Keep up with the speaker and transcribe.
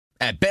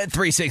At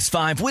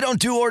Bet365, we don't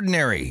do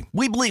ordinary.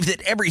 We believe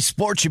that every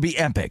sport should be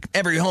epic.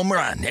 Every home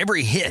run,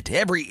 every hit,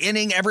 every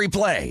inning, every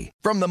play.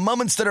 From the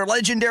moments that are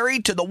legendary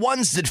to the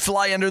ones that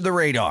fly under the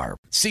radar.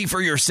 See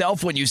for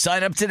yourself when you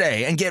sign up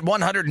today and get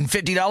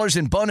 $150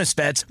 in bonus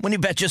bets when you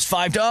bet just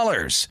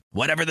 $5.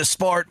 Whatever the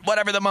sport,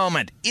 whatever the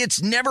moment,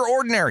 it's never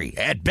ordinary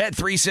at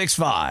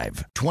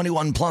Bet365.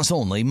 21 plus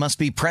only. Must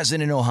be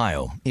present in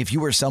Ohio. If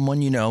you or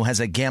someone you know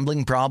has a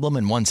gambling problem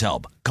and wants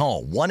help,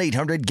 call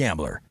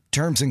 1-800-GAMBLER.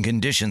 Terms and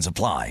conditions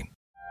apply.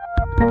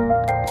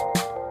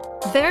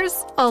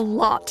 There's a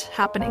lot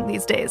happening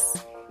these days,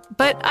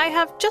 but I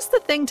have just the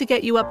thing to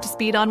get you up to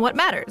speed on what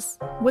matters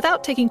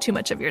without taking too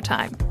much of your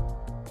time.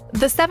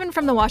 The 7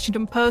 from the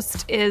Washington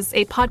Post is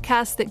a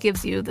podcast that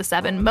gives you the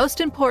 7 most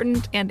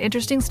important and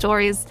interesting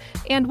stories,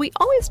 and we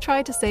always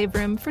try to save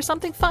room for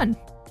something fun.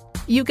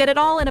 You get it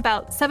all in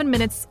about 7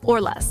 minutes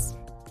or less.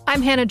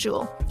 I'm Hannah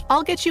Jewell.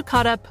 I'll get you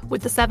caught up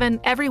with the 7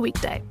 every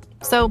weekday.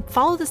 So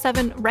follow the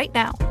 7 right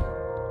now.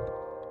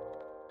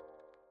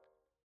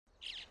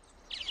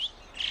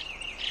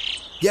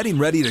 Getting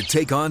ready to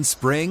take on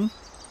spring?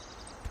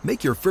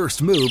 Make your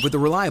first move with the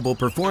reliable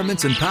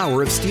performance and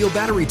power of Steel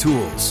battery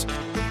tools.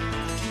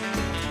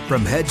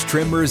 From hedge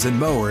trimmers and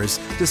mowers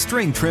to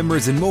string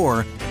trimmers and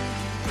more,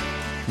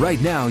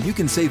 right now you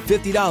can save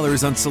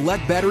 $50 on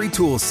select battery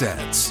tool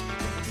sets.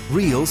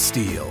 Real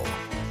Steel.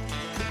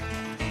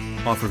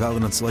 Offer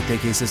valid on select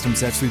AK system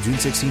sets through June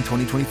 16,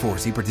 2024.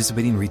 See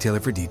participating retailer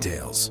for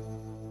details.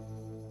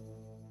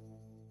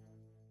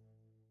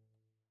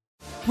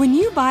 When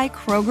you buy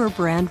Kroger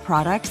brand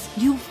products,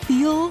 you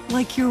feel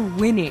like you're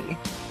winning.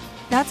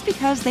 That's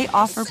because they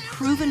offer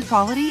proven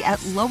quality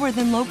at lower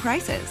than low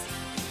prices.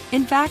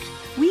 In fact,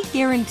 we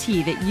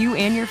guarantee that you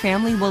and your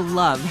family will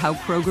love how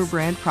Kroger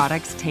brand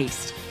products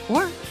taste,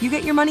 or you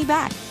get your money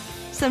back.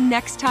 So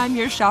next time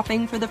you're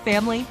shopping for the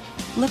family,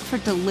 look for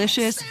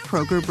delicious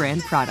Kroger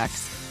brand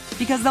products,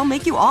 because they'll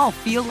make you all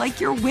feel like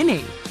you're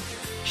winning.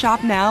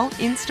 Shop now,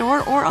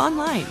 in-store, or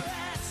online.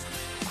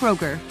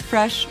 Kroger,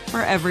 fresh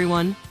for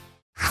everyone.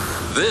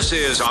 This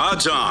is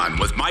Odds On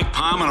with Mike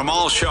Palm and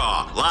Amal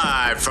Shaw,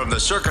 live from the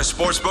Circa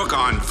Sportsbook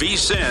on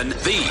VSiN,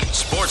 the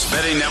sports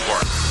betting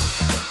network.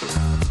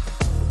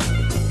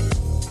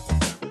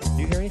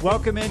 You hear anything?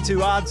 Welcome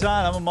into Odds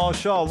On. I'm Amal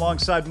Shaw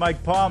alongside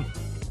Mike Palm.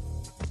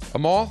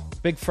 Amal,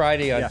 big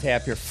Friday on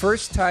tap here.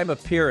 First time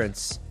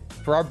appearance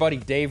for our buddy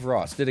Dave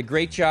Ross. Did a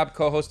great job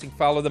co-hosting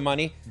Follow the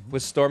Money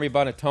with Stormy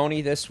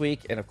Buonantony this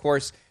week. And, of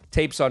course,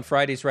 tapes on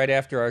Fridays right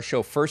after our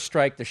show First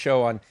Strike, the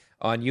show on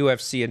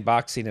UFC and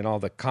boxing and all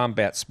the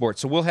combat sports.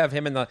 So we'll have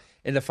him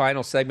in the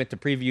final segment to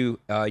preview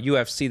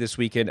UFC this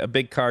weekend, a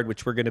big card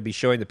which we're going to be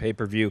showing the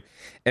pay-per-view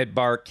at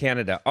Bar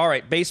Canada. All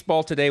right,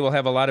 baseball today. We'll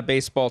have a lot of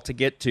baseball to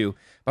get to.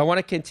 I want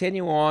to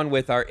continue on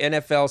with our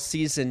NFL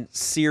season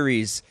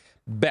series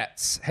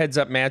bets,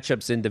 heads-up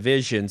matchups in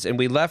divisions. And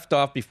we left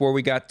off before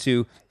we got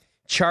to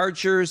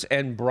Chargers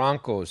and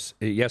Broncos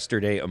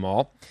yesterday,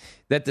 Amal,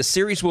 that the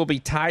series will be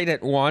tied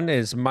at 1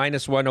 is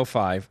minus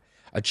 105.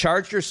 A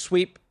Chargers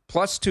sweep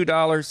plus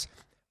 $2,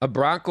 a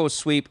Broncos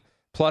sweep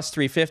plus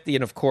 350,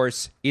 and of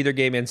course, either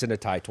game ends in a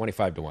tie,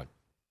 25-1.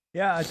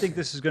 Yeah, I think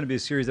this is going to be a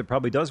series that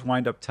probably does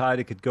wind up tied.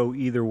 It could go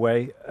either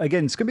way.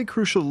 Again, it's going to be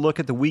crucial to look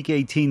at the Week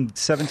 18,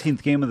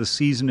 17th game of the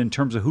season in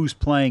terms of who's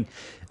playing.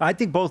 I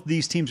think both of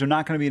these teams are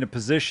not going to be in a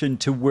position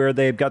to where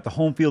they've got the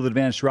home field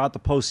advantage throughout the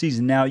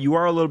postseason. Now, you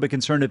are a little bit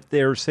concerned if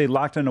they're, say,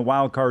 locked in a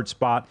wild card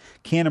spot,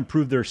 can't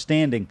improve their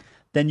standing,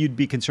 then you'd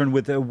be concerned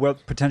with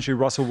potentially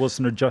Russell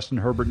Wilson or Justin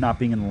Herbert not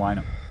being in the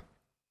lineup.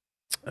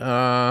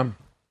 Do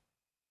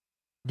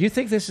you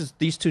think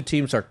these two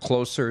teams are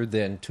closer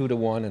than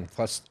 2-1 and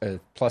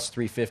plus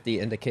 350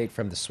 indicate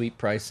from the sweep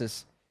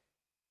prices?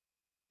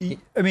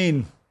 I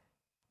mean,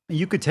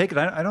 you could take it.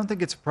 I don't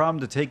think it's a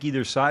problem to take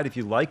either side if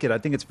you like it. I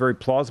think it's very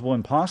plausible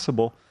and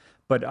possible,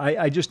 but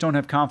I just don't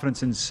have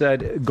confidence in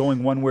said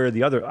going one way or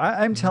the other.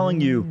 I'm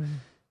telling you,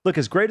 look,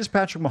 as great as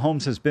Patrick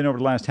Mahomes has been over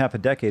the last half a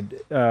decade,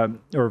 or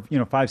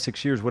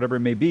 5-6 years, whatever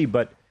it may be,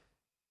 but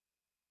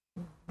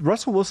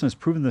Russell Wilson has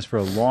proven this for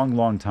a long,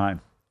 long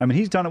time. I mean,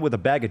 he's done it with a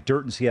bag of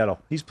dirt in Seattle.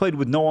 He's played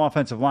with no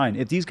offensive line.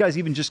 If these guys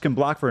even just can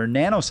block for a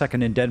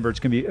nanosecond in Denver, it's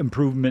going to be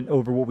improvement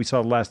over what we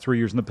saw the last 3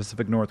 years in the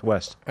Pacific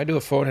Northwest. I do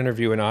a phone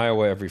interview in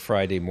Iowa every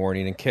Friday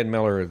morning, and Ken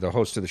Miller, the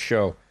host of the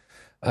show,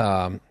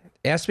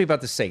 asked me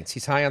about the Saints.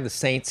 He's high on the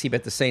Saints. He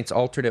bet the Saints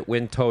alternate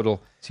win total.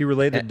 Is he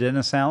related to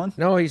Dennis Allen?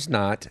 No, he's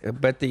not.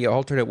 Bet the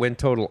alternate win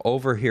total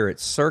over here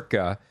at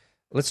Circa.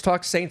 Let's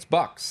talk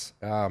Saints-Bucks.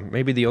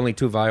 Maybe the only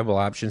two viable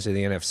options in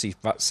the NFC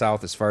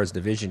South as far as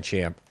division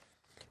champ.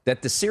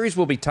 That the series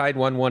will be tied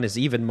 1-1 is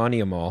even money,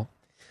 Amal.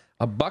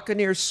 A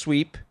Buccaneers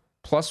sweep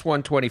plus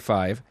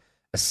 125.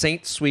 A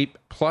Saints sweep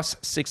plus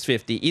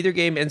 650. Either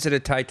game ends at a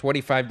tie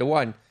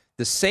 25-1.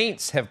 The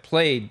Saints have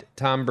played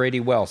Tom Brady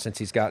well since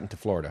he's gotten to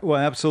Florida. Well,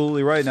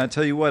 absolutely right. And I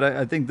tell you what,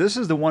 I think this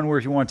is the one where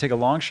if you want to take a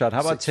long shot,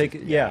 how about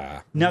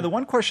yeah. Now, the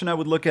one question I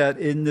would look at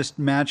in this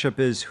matchup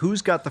is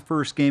who's got the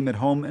first game at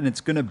home, and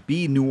it's going to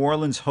be New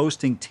Orleans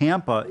hosting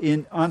Tampa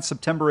on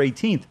September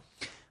 18th.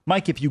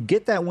 Mike, if you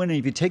get that win and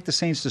if you take the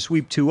Saints to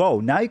sweep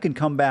 2-0, now you can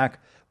come back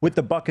with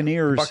the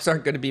Buccaneers. Bucs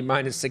aren't going to be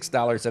minus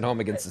 $6 at home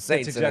against the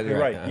Saints. That's exactly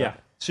right. Yeah.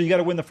 So you got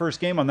to win the first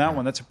game on that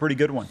one. That's a pretty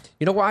good one.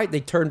 You know why? They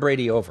turn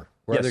Brady over,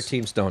 where other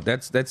teams don't.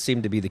 That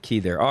seemed to be the key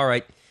there. All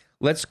right,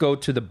 let's go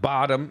to the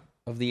bottom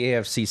of the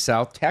AFC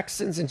South.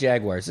 Texans and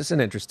Jaguars. This is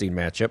an interesting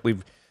matchup.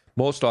 We've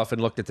most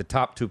often looked at the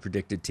top two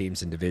predicted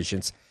teams in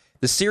divisions.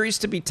 The series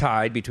to be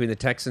tied between the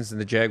Texans and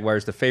the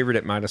Jaguars, the favorite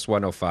at minus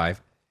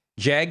 105.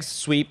 Jags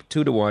sweep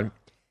 2-1.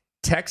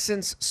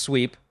 Texans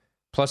sweep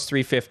plus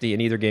 350,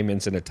 and either game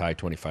ends in a tie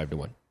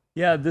 25-1.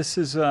 Yeah, this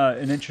is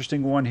an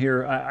interesting one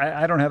here.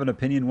 I don't have an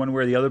opinion one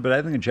way or the other, but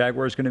I think the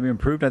Jaguars are going to be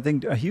improved. I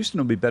think Houston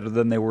will be better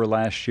than they were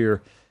last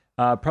year.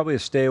 Probably a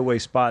stay-away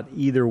spot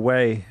either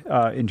way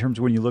in terms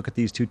of when you look at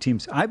these two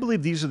teams. I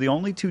believe these are the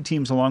only two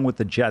teams, along with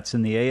the Jets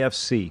in the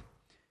AFC,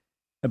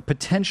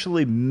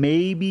 potentially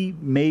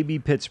maybe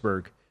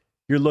Pittsburgh.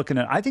 You're looking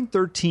at, I think,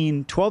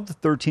 12 to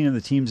 13 of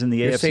the teams in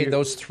the AFC. You're saying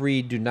those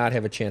three do not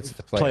have a chance at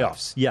the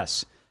playoffs?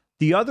 Yes.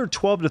 The other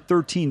 12 to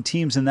 13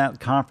 teams in that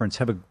conference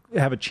have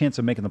a chance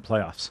of making the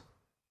playoffs.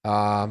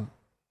 Let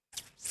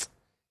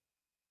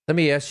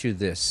me ask you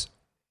this.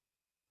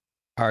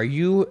 Are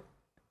you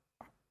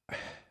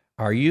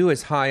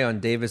as high on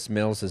Davis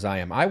Mills as I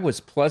am? I was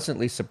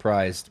pleasantly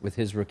surprised with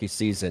his rookie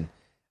season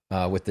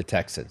with the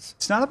Texans.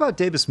 It's not about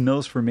Davis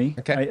Mills for me.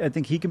 Okay. I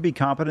think he can be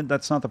competent.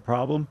 That's not the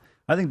problem.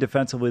 I think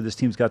defensively this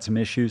team's got some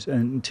issues,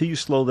 and until you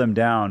slow them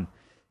down,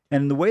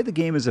 and the way the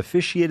game is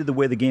officiated, the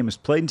way the game is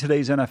played in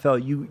today's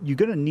NFL, you're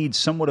going to need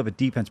somewhat of a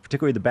defense,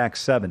 particularly the back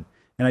seven.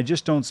 And I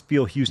just don't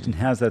feel Houston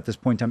has that at this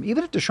point in time.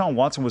 Even if Deshaun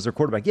Watson was their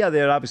quarterback, yeah,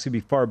 they'd obviously be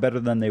far better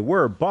than they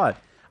were, but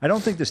I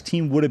don't think this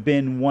team would have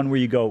been one where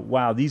you go,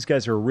 wow, these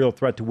guys are a real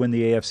threat to win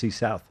the AFC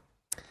South.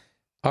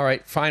 All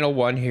right, final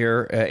one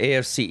here.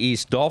 AFC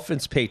East,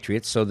 Dolphins,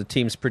 Patriots. So the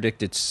teams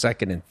predicted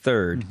second and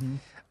third.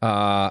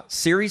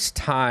 Series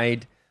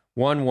tied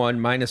 1-1,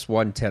 minus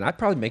 110. I'd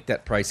probably make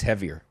that price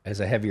heavier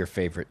as a heavier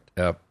favorite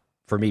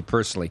for me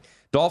personally.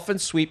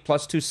 Dolphins sweep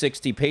plus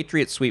 260,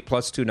 Patriots sweep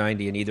plus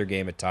 290, and either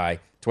game a tie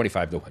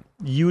 25-1.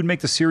 You would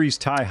make the series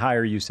tie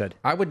higher, you said.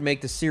 I would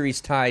make the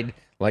series tied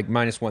like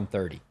minus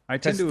 130. I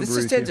tend to agree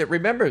with you.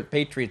 Remember, the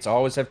Patriots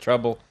always have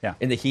trouble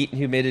in the heat and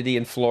humidity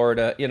in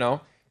Florida. You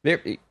know,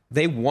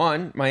 they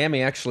won.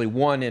 Miami actually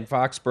won in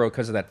Foxborough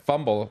because of that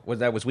fumble.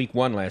 That was week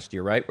 1 last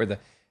year, right? Where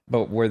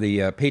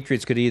the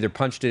Patriots could either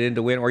punched it in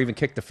to win or even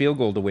kick the field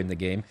goal to win the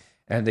game,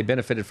 and they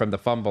benefited from the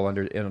fumble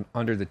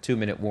under the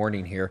 2-minute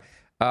warning here.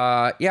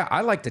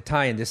 I like the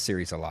tie in this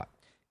series a lot.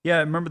 Yeah,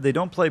 remember, they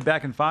don't play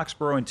back in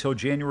Foxborough until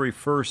January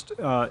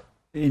 1st,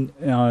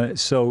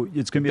 so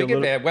it's going to be a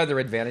little weather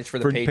advantage for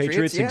the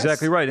Patriots. Yes.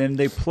 Exactly right, and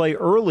they play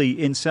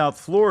early in South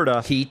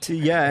Florida. Heat.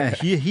 Yeah,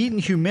 heat and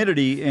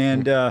humidity,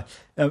 and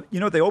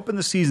they open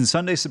the season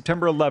Sunday,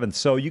 September 11th,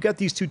 so you got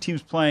these two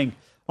teams playing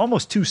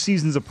almost 2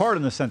 seasons apart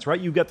in the sense, right?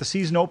 You've got the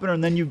season opener,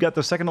 and then you've got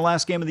the second to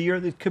last game of the year.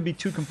 It could be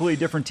 2 completely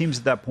different teams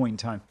at that point in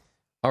time.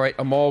 All right,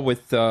 I'm all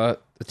with the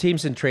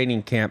teams in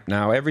training camp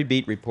now. Every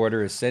beat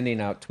reporter is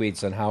sending out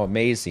tweets on how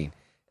amazing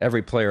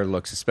every player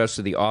looks,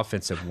 especially the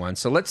offensive ones.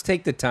 So let's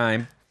take the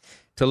time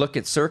to look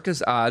at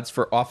Circa's odds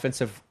for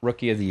Offensive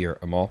Rookie of the Year,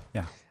 Amal.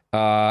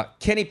 Yeah.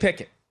 Kenny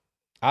Pickett,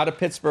 out of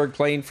Pittsburgh,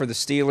 playing for the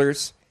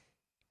Steelers.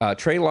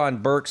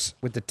 Treylon Burks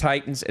with the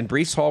Titans and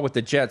Breece Hall with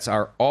the Jets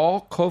are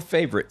all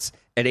co-favorites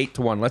at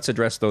 8-1. Let's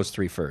address those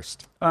three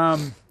first. I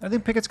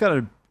think Pickett's got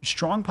a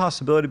strong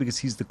possibility because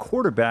he's the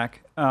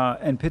quarterback,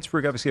 and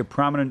Pittsburgh, obviously a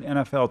prominent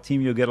NFL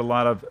team. You'll get a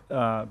lot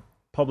of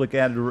public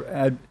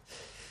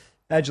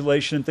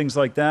adulation and things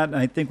like that. And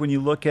I think when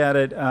you look at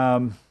it,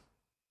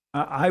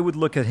 I would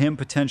look at him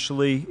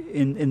potentially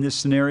in this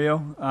scenario.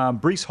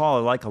 Breece Hall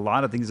I like a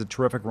lot. I think he's a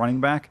terrific running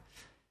back.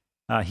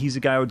 He's a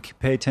guy I would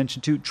pay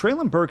attention to.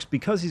 Treylon Burks,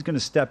 because he's going to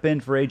step in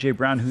for A.J.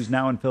 Brown, who's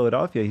now in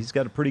Philadelphia, he's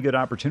got a pretty good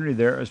opportunity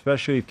there,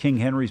 especially if King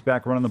Henry's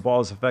back running the ball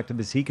as effective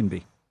as he can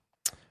be.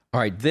 All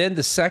right, then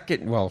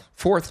the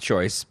fourth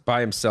choice by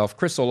himself,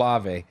 Chris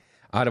Olave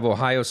out of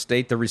Ohio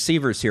State. The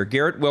receivers here,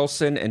 Garrett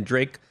Wilson and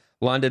Drake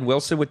London.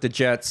 Wilson with the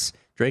Jets,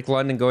 Drake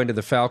London going to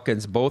the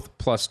Falcons, both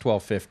plus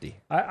 1250.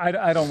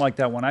 I don't like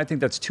that one. I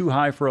think that's too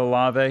high for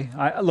Olave.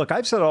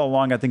 I've said all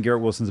along I think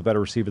Garrett Wilson's a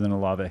better receiver than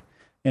Olave.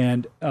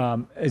 And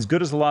as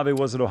good as Olave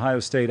was at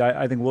Ohio State,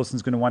 I think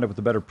Wilson's going to wind up with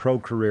a better pro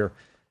career.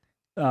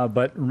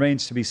 But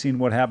remains to be seen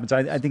what happens.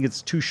 I think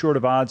it's too short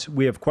of odds.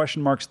 We have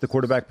question marks at the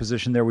quarterback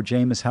position there with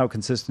Jameis. How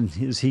consistent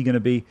is he going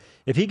to be?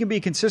 If he can be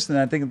consistent,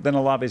 I think then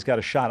Olave's got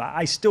a shot.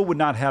 I still would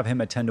not have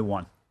him at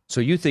 10-1. So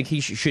you think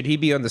should he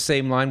be on the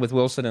same line with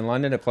Wilson and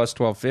London at plus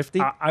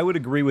 1250? I would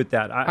agree with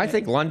that. I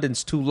think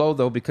London's too low,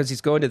 though, because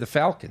he's going to the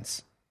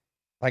Falcons.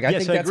 I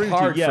think that's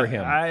hard for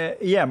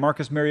him.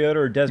 Marcus Mariota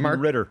or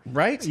Desmond Ridder.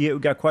 Right? You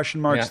got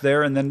question marks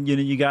there, and then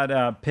you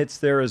got Pitts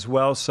there as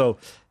well. So,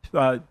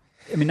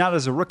 not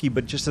as a rookie,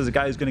 but just as a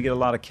guy who's going to get a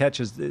lot of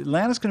catches.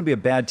 Atlanta's going to be a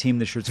bad team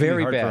this year. It's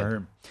very hard bad for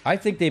him. I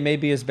think they may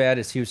be as bad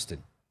as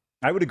Houston.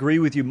 I would agree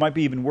with you. Might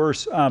be even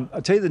worse.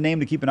 I'll tell you the name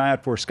to keep an eye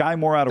out for. Sky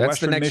Moore out of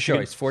Western Michigan.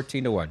 That's the next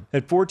choice, 14-1.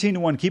 At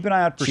 14-1, keep an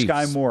eye out for Chiefs.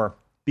 Sky Moore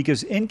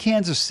because in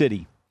Kansas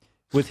City,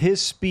 with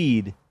his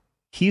speed,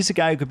 he's a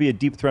guy who could be a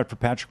deep threat for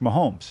Patrick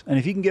Mahomes. And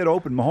if he can get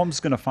open, Mahomes is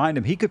going to find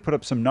him. He could put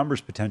up some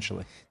numbers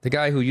potentially. The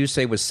guy who you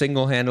say was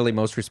single-handedly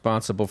most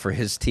responsible for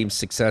his team's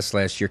success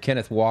last year,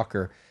 Kenneth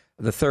Walker,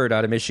 the third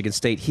out of Michigan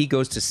State, he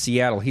goes to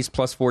Seattle. He's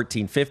plus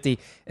 1450,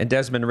 and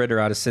Desmond Ridder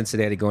out of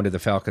Cincinnati going to the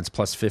Falcons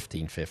plus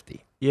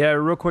 1550. Yeah,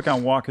 real quick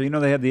on Walker. You know,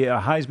 they had the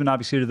Heisman,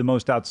 obviously, the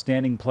most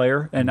outstanding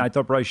player, and I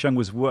thought Bryce Young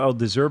was well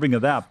deserving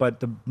of that.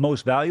 But the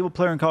most valuable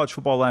player in college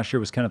football last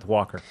year was Kenneth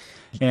Walker.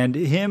 And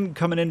him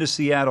coming into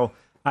Seattle,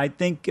 I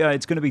think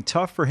it's going to be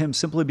tough for him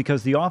simply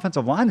because the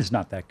offensive line is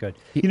not that good.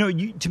 You know,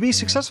 to be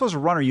successful as a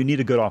runner, you need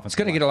a good offensive line. It's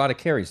going to get a lot of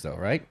carries, though,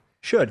 right?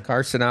 Should.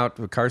 Carson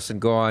out, Carson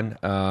gone.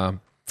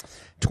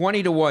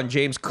 20-1,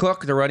 James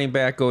Cook, the running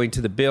back, going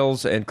to the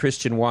Bills, and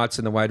Christian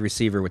Watson, the wide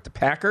receiver, with the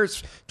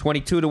Packers.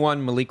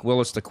 22-1, Malik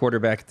Willis, the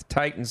quarterback at the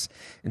Titans,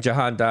 and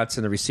Jahan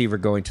Dotson, the receiver,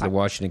 going to the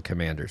Washington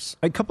Commanders.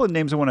 A couple of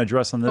names I want to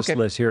address on this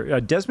list here.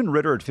 Desmond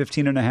Ridder at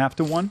 15.5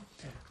 to 1.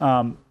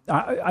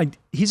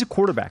 He's a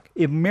quarterback.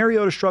 If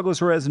Mariota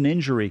struggles or has an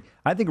injury,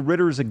 I think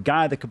Ridder is a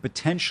guy that could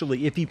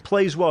potentially, if he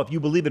plays well, if you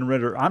believe in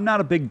Ridder, I'm not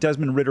a big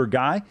Desmond Ridder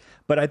guy,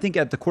 but I think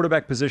at the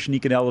quarterback position he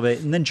can elevate.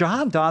 And then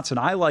Jahan Dotson,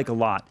 I like a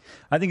lot.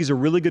 I think he's a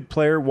really good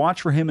player.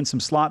 Watch for him in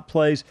some slot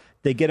plays.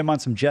 They get him on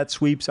some jet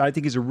sweeps. I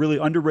think he's a really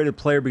underrated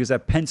player because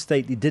at Penn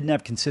State, he didn't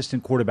have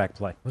consistent quarterback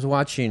play. I was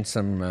watching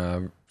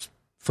some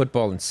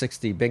football in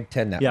 60 Big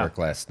Ten Network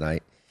last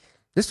night.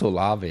 This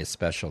Olave is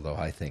special, though,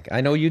 I think.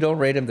 I know you don't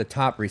rate him the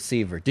top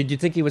receiver. Did you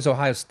think he was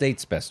Ohio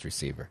State's best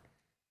receiver?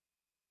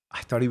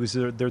 I thought he was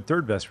their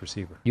third best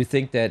receiver. You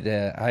think that,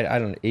 I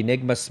don't know,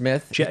 Enigma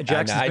Smith?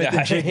 Jackson Smith and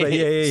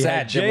Jigba.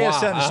 Yeah.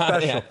 JSN is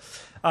special.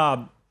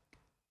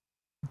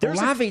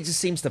 Olave just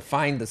seems to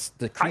find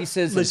the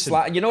creases and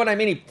slot. You know what I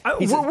mean? We're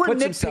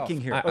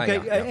nitpicking here. Okay,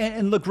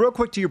 and look, real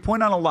quick to your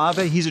point on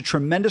Olave, he's a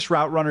tremendous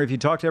route runner. If you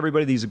talk to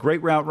everybody, he's a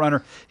great route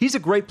runner. He's a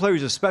great player.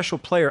 He's a special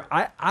player.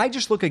 I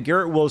just look at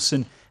Garrett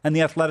Wilson and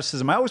the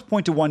athleticism. I always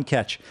point to one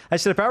catch. I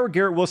said, if I were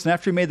Garrett Wilson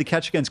after he made the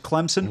catch against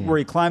Clemson where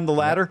he climbed the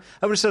ladder,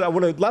 I would have said, I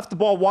would have left the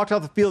ball, walked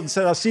off the field, and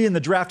said, I'll see you in the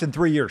draft in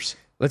 3 years.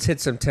 Let's hit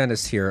some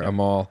tennis here,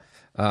 Amal.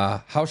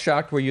 How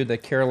shocked were you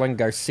that Caroline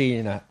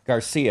Garcia,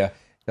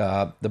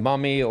 the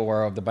mummy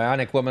or the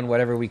bionic woman,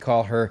 whatever we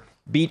call her,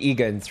 beat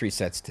Iga in 3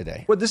 sets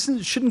today? Well, this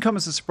shouldn't come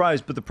as a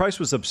surprise, but the price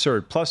was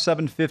absurd. Plus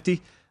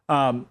 750.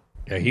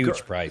 A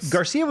huge price.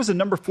 Garcia was the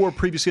number 4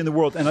 previously in the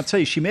world, and I'll tell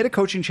you, she made a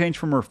coaching change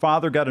from her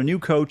father, got a new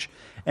coach,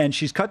 and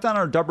she's cut down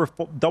on her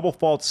double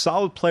fault.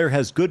 Solid player,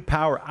 has good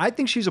power. I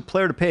think she's a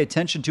player to pay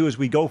attention to as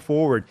we go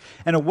forward.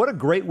 And what a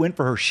great win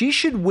for her. She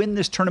should win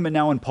this tournament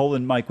now in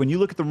Poland, Mike. When you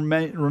look at the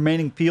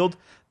remaining field,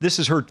 this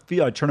is her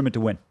tournament to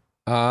win.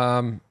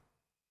 Isner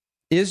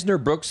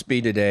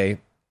Brooksby today.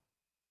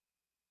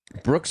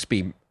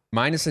 Brooksby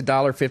minus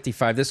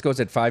 $1.55. This goes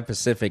at 5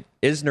 Pacific.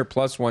 Isner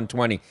plus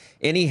 120.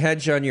 Any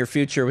hedge on your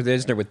future with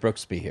Isner with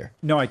Brooksby here?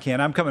 No, I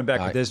can't. I'm coming back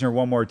with Isner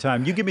one more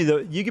time. You give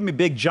me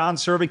big John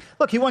serving.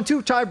 Look, he won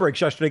 2 tie breaks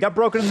yesterday. Got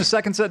broken in the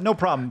second set. No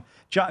problem.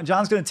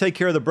 John's going to take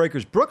care of the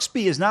breakers.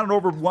 Brooksby is not an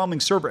overwhelming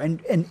server,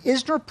 and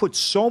Isner puts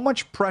so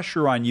much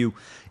pressure on you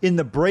in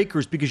the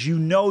breakers because you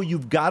know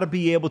you've got to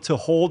be able to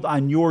hold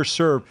on your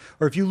serve,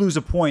 or if you lose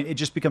a point, it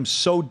just becomes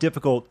so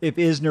difficult if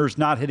Isner's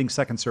not hitting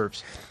second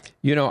serves.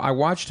 You know, I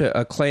watched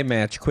a clay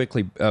match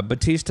quickly.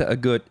 Batista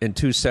Agut in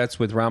 2 sets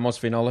with Ramos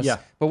Vinolas. Yeah.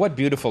 But what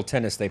beautiful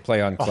tennis they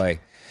play on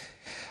clay.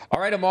 All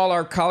right, Amal,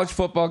 our college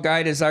football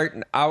guide is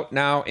out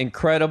now.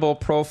 Incredible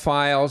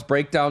profiles,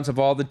 breakdowns of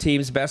all the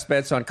teams, best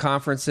bets on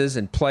conferences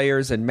and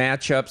players and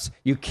matchups.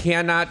 You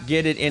cannot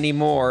get it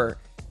anymore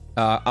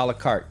a la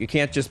carte. You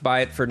can't just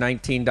buy it for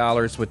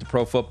 $19 with the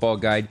Pro Football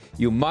Guide.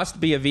 You must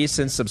be a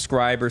VSiN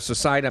subscriber, so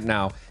sign up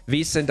now.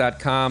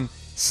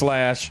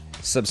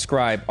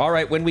 VSiN.com/subscribe. All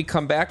right, when we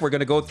come back, we're going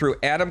to go through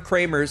Adam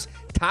Kramer's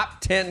top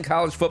 10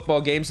 college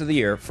football games of the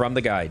year from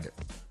the guide.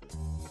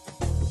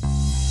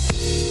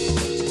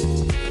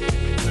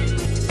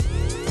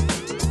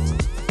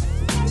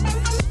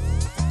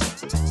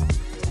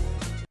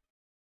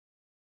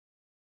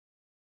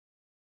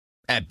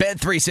 At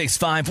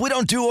Bet365, we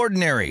don't do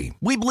ordinary.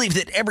 We believe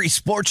that every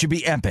sport should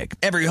be epic.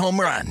 Every home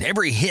run,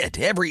 every hit,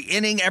 every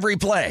inning, every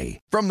play.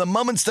 From the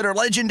moments that are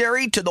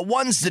legendary to the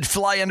ones that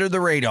fly under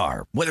the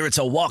radar. Whether it's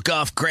a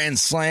walk-off grand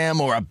slam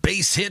or a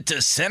base hit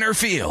to center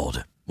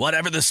field.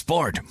 Whatever the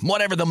sport,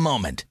 whatever the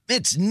moment.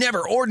 It's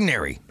never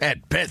ordinary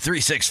at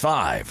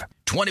Bet365.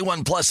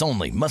 21 plus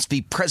only. Must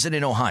be present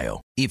in Ohio.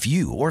 If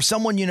you or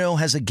someone you know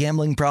has a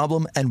gambling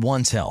problem and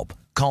wants help,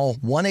 call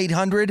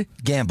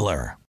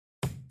 1-800-GAMBLER.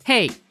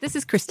 Hey, this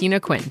is Christina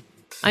Quinn.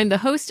 I'm the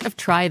host of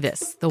Try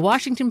This, the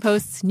Washington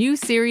Post's new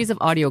series of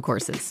audio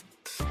courses.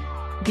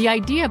 The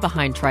idea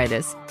behind Try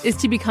This is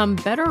to become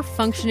better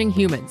functioning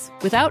humans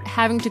without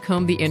having to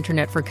comb the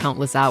internet for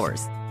countless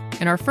hours.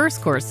 In our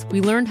first course,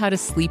 we learned how to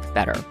sleep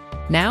better.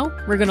 Now,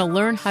 we're going to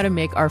learn how to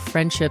make our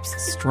friendships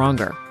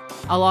stronger.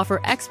 I'll offer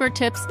expert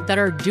tips that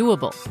are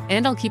doable,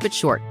 and I'll keep it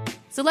short.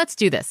 So let's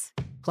do this.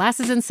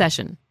 Class is in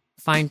session.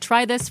 Find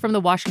Try This from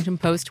the Washington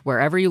Post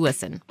wherever you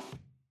listen.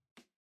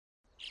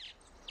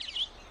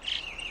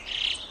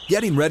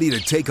 Getting ready to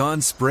take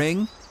on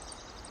spring?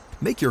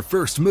 Make your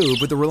first move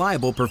with the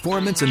reliable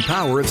performance and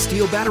power of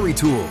Steel battery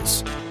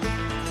tools.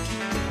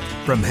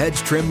 From hedge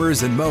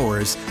trimmers and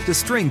mowers to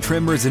string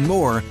trimmers and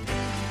more,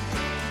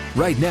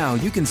 right now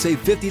you can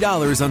save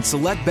 $50 on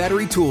select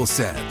battery tool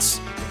sets.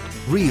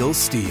 Real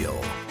Steel.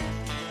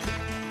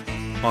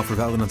 Offer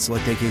valid on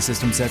select AK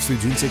system sets through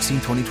June 16,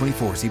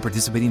 2024. See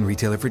participating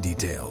retailer for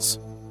details.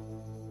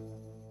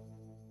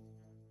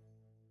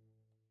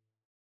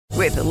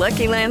 With the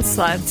Lucky Land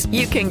Slots,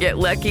 you can get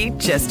lucky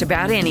just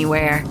about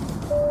anywhere.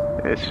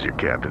 This is your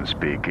captain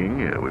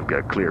speaking. We've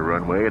got clear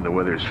runway and the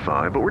weather's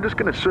fine, but we're just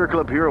going to circle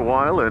up here a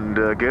while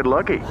and get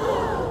lucky.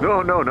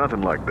 No,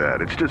 nothing like that.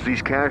 It's just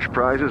these cash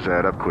prizes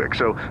add up quick.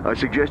 So I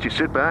suggest you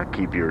sit back,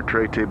 keep your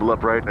tray table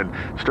upright, and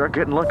start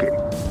getting lucky.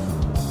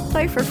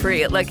 Play for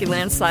free at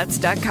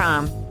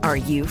LuckyLandSlots.com. Are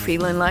you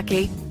feeling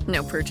lucky?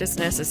 No purchase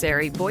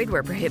necessary. Void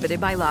where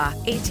prohibited by law.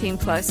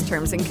 18+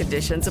 terms and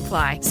conditions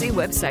apply. See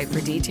website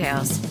for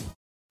details.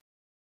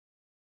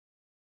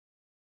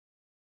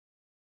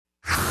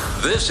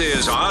 This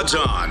is Odds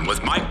On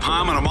with Mike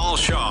Palm and Amal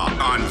Shaw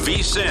on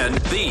VSiN,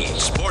 the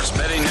Sports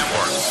Betting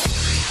Network.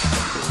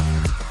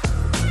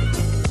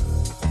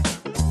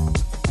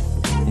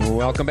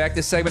 Welcome back.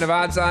 This segment of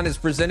Odds On is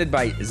presented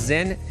by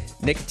Zyn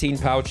Nicotine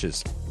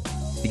Pouches.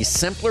 The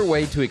simpler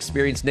way to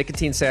experience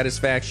nicotine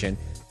satisfaction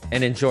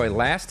and enjoy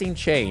lasting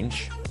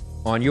change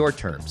on your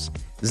terms.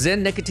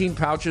 Zyn Nicotine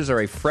Pouches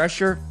are a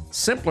fresher,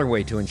 simpler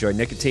way to enjoy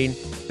nicotine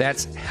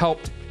that's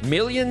helped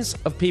millions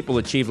of people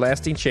achieve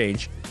lasting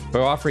change by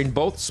offering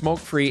both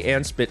smoke-free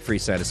and spit-free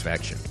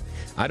satisfaction.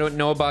 I don't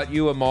know about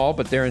you, Amal,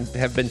 but there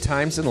have been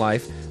times in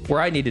life where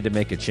I needed to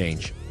make a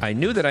change. I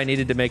knew that I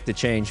needed to make the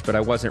change, but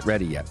I wasn't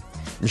ready yet.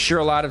 I'm sure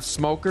a lot of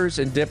smokers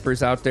and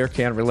dippers out there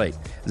can relate.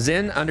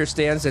 Zyn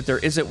understands that there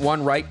isn't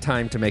one right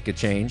time to make a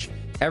change.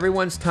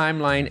 Everyone's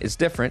timeline is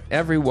different.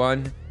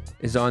 Everyone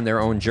is on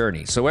their own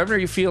journey. So whenever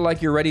you feel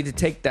like you're ready to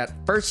take that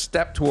first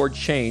step toward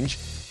change,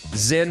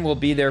 Zyn will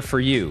be there for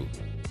you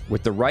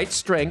with the right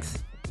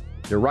strength,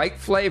 the right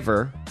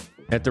flavor,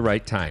 at the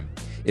right time.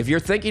 If you're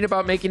thinking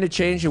about making a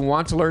change and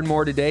want to learn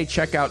more today,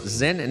 check out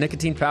Zyn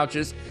Nicotine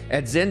Pouches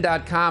at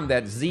Zyn.com.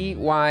 That's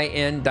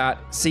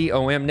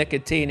ZYN.com.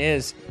 Nicotine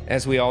is,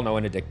 as we all know,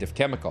 an addictive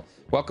chemical.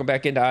 Welcome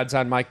back into Odds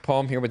On. Mike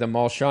Palm here with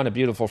Amal Shaw on a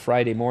beautiful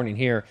Friday morning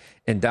here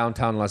in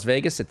downtown Las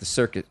Vegas at the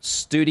Circuit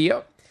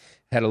Studio.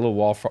 Had a little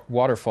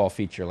waterfall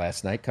feature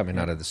last night coming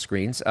out of the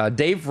screens.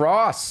 Dave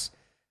Ross,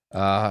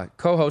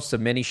 co-host of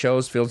many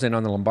shows, fills in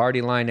on the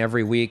Lombardi line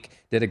every week.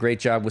 Did a great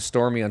job with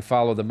Stormy on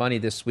Follow the Money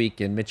this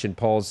week in Mitch and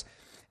Paul's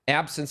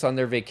absence on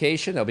their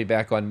vacation. They'll be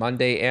back on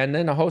Monday. And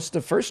then a host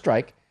of First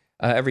Strike,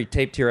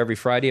 taped here every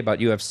Friday about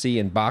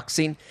UFC and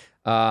boxing.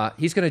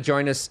 He's going to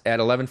join us at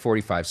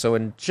 11:45. So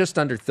in just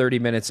under 30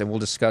 minutes, and we'll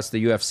discuss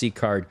the UFC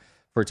card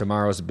for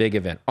tomorrow's big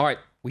event. All right,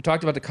 we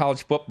talked about the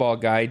college football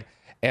guide.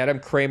 Adam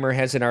Kramer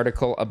has an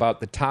article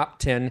about the top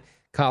 10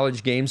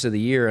 college games of the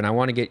year, and I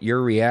want to get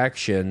your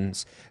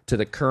reactions to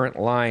the current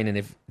line and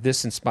if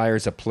this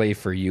inspires a play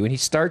for you. And he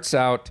starts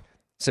out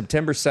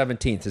September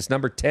 17th, his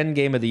number 10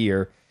 game of the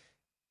year,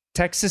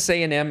 Texas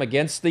A&M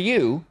against the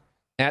U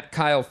at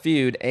Kyle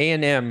Field.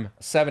 A&M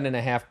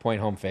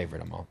 7.5-point home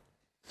favorite, Amal.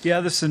 Yeah,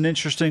 this is an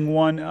interesting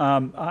one.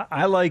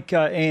 I like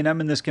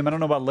A&M in this game. I don't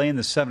know about laying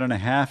the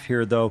 7.5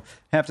 here, though.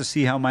 Have to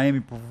see how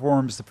Miami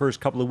performs the first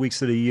couple of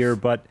weeks of the year,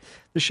 but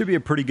this should be a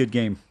pretty good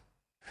game.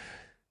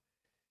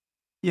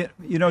 Yeah,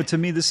 to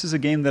me, this is a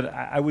game that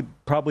I would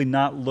probably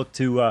not look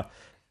to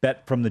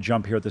bet from the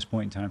jump here at this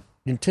point in time.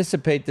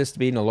 Anticipate this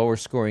being a lower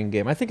scoring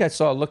game. I think I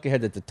saw a look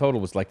ahead that the total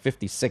was like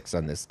 56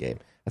 on this game.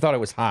 I thought it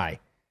was high.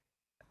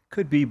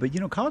 Could be, but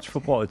college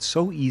football, it's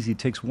so easy. It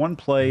takes one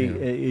play. Yeah.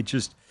 It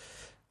just,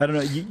 I don't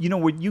know. You know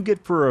what you get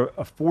for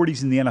a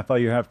 40s in the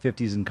NFL, you have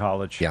 50s in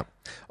college. Yeah.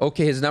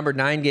 Okay, his number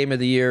 9 game of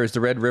the year is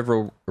the Red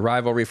River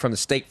rivalry from the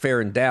State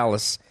Fair in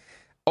Dallas.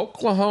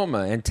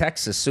 Oklahoma and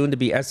Texas, soon to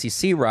be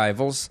SEC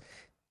rivals.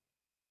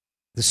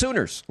 The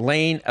Sooners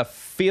laying a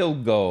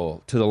field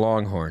goal to the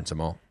Longhorns,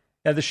 Amal.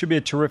 Yeah, this should be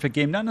a terrific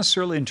game, not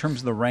necessarily in terms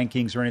of the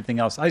rankings or anything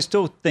else. I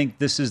still think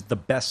this is the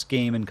best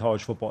game in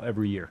college football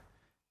every year.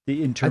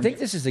 I think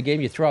this is the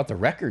game you throw out the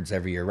records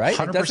every year, right?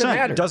 100%. It doesn't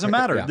matter. It doesn't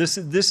matter. Yeah. This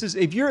is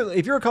if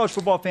you're a college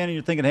football fan and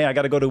you're thinking, hey, I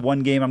got to go to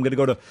one game. I'm going to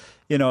go to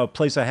a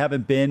place I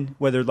haven't been.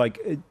 Whether like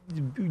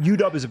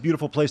UW is a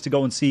beautiful place to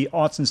go and see.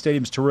 Autzen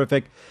Stadium's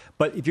terrific.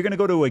 But if you're going to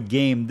go to a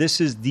game, this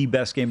is the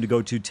best game to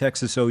go to.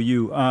 Texas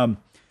OU.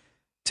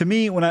 To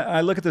me, when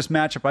I look at this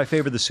matchup, I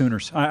favor the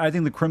Sooners. I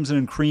think the Crimson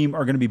and Cream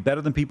are going to be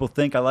better than people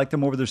think. I like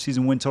them over their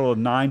season win total of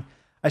 9.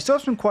 I still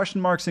have some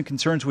question marks and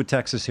concerns with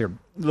Texas here.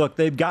 Look,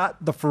 they've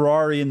got the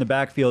Ferrari in the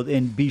backfield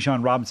in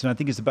Bijan Robinson. I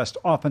think he's the best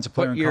offensive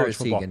player in college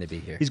football. What year is he going to be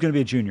here? He's going to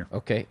be a junior.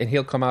 Okay, and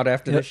he'll come out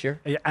after this year?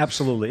 Yeah,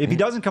 absolutely. If he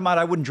doesn't come out,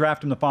 I wouldn't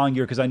draft him the following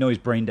year because I know he's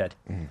brain dead.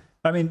 Mm-hmm.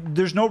 I mean,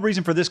 there's no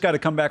reason for this guy to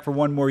come back for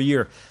one more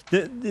year.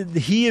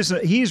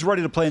 He's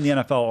ready to play in the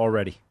NFL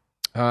already.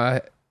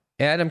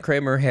 Adam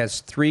Kramer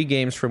has 3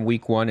 games from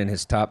week 1 in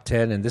his top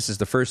 10, and this is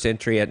the first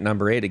entry at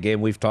number 8, a game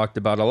we've talked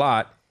about a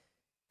lot.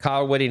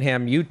 Kyle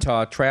Whittingham,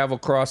 Utah, travel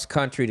cross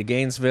country to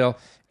Gainesville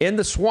in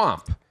the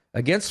swamp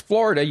against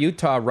Florida.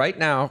 Utah right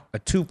now a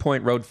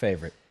 2-point road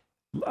favorite.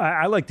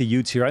 I like the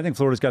Utes here. I think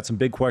Florida's got some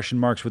big question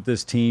marks with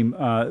this team.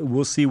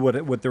 We'll see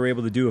what they're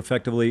able to do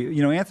effectively.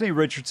 You know, Anthony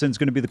Richardson's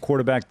going to be the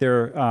quarterback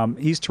there.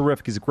 He's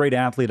terrific. He's a great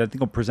athlete. I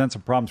think he'll present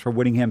some problems for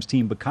Whittingham's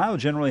team. But Kyle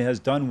generally has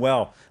done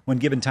well when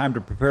given time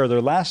to prepare.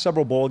 Their last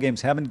several bowl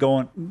games haven't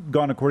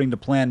gone according to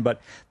plan, but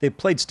they've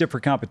played stiffer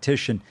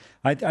competition.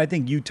 I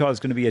think Utah is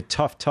going to be a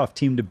tough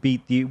team to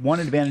beat. The one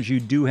advantage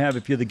you do have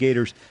if you're the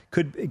Gators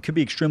could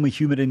be extremely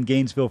humid in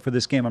Gainesville for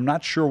this game. I'm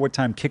not sure what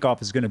time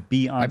kickoff is going to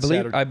be on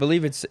Saturday. I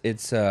believe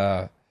it's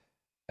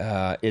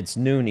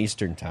noon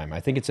Eastern time.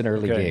 I think it's an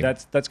early game.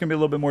 That's going to be a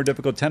little bit more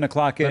difficult. 10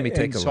 o'clock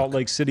in Salt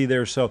Lake City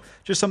there. So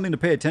just something to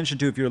pay attention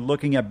to if you're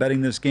looking at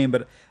betting this game.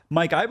 But,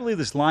 Mike, I believe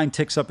this line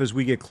ticks up as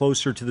we get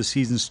closer to the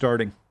season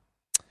starting.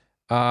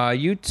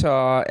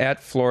 Utah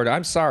at Florida.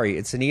 I'm sorry.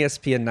 It's an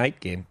ESPN night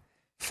game.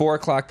 4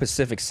 o'clock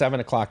Pacific, 7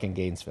 o'clock in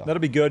Gainesville.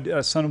 That'll be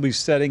good. Sun will be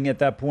setting at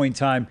that point in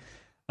time.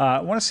 I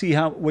want to see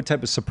what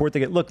type of support they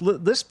get. Look,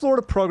 this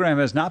Florida program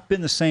has not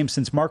been the same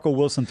since Marco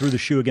Wilson threw the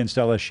shoe against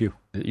LSU.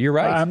 You're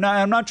right. I'm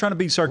not trying to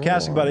be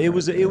sarcastic about it. It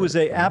was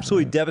a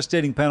absolutely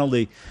devastating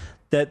penalty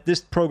that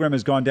this program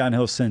has gone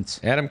downhill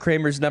since. Adam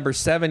Kramer's number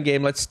 7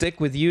 game. Let's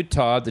stick with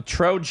Utah. The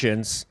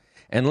Trojans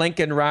and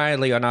Lincoln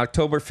Riley on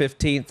October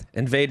 15th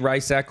invade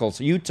Rice-Eccles.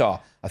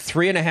 Utah, a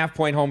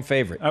 3.5-point home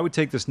favorite. I would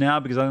take this now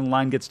because I think the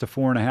line gets to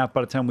 4.5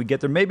 by the time we get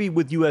there. Maybe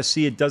with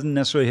USC it doesn't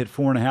necessarily hit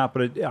 4.5,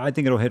 but I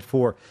think it'll hit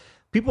 4.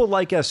 People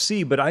like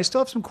SC, but I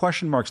still have some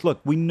question marks. Look,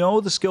 we know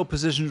the skill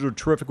positions were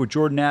terrific with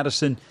Jordan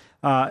Addison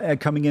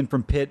coming in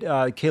from Pitt,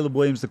 Caleb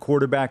Williams, the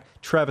quarterback,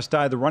 Travis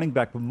Dye, the running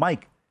back. But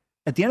Mike,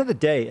 at the end of the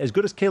day, as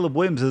good as Caleb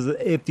Williams is,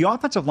 if the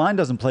offensive line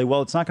doesn't play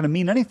well, it's not going to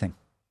mean anything.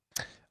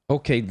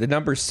 Okay, the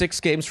number 6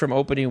 games from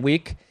opening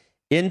week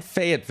in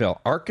Fayetteville.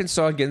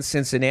 Arkansas against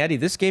Cincinnati.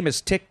 This game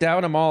has ticked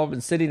down. I'm all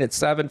been sitting at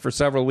 7 for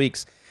several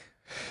weeks.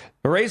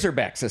 The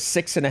Razorbacks, a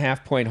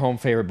 6.5-point home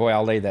favorite. Boy,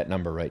 I'll lay that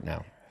number right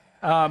now.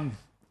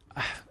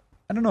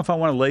 I don't know if I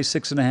want to lay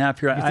 6.5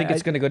 here. You think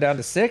it's going to go down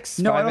to 6?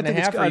 No, 5.5, I don't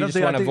think or you just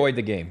want to avoid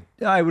the game?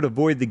 I would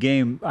avoid the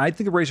game. I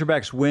think the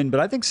Razorbacks win, but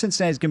I think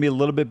Cincinnati's going to be a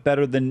little bit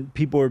better than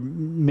people are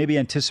maybe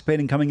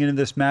anticipating coming into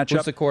this matchup.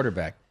 Who's the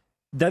quarterback?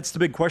 That's the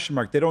big question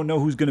mark. They don't know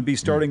who's going to be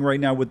starting right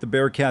now with the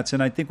Bearcats,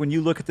 and I think when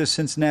you look at this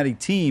Cincinnati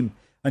team,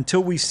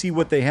 until we see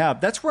what they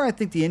have, that's where I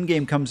think the end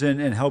game comes in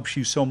and helps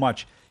you so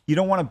much. You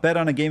don't want to bet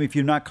on a game if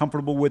you're not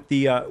comfortable with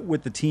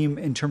the team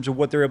in terms of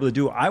what they're able to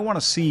do. I want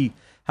to see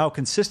how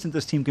consistent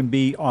this team can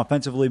be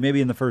offensively,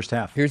 maybe in the first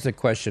half. Here's a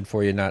question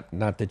for you, not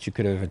that you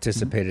could have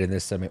anticipated in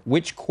this segment.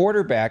 Which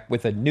quarterback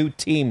with a new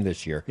team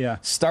this year,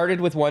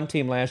 started with one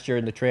team last year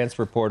in the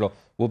transfer portal,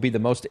 will be the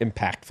most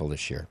impactful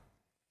this year?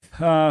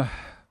 I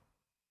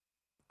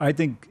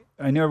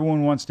know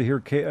everyone wants to hear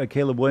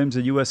Caleb Williams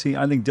at USC.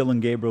 I think Dylan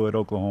Gabriel at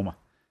Oklahoma.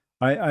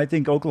 I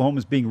think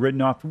Oklahoma's being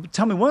written off.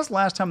 Tell me, when was the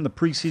last time in the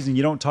preseason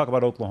you don't talk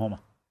about Oklahoma?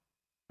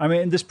 I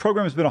mean, this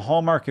program has been a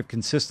hallmark of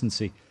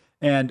consistency.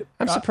 And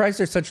I'm surprised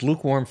they're such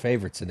lukewarm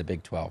favorites in the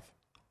Big 12.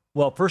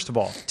 Well, first of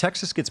all,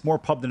 Texas gets more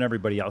pub than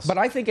everybody else. But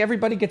I think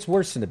everybody gets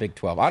worse in the Big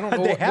 12. I don't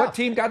know what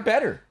team got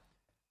better.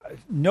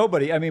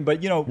 Nobody. I mean,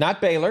 but,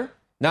 not Baylor,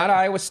 not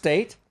Iowa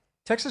State.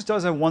 Texas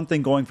does have one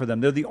thing going for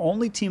them. They're the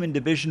only team in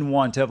Division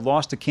I to have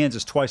lost to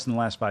Kansas twice in the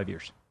last 5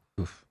 years.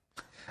 Oof.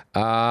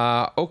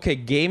 Okay,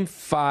 Game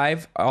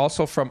 5,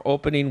 also from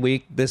opening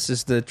week. This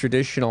is the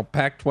traditional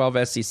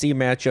Pac-12 SEC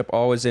matchup,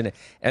 always in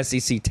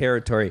SEC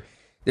territory.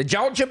 The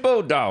Georgia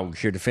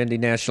Bulldogs, your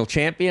defending national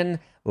champion,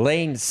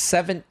 laying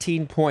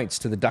 17 points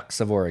to the Ducks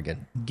of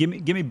Oregon. Give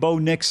me Bo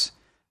Nix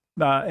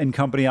and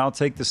company. I'll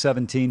take the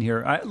 17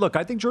 here.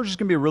 I think Georgia's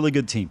going to be a really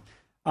good team.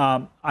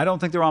 I don't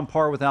think they're on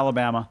par with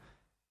Alabama,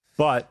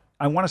 but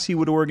I want to see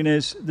what Oregon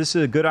is. This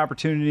is a good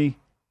opportunity.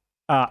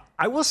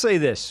 I will say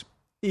this.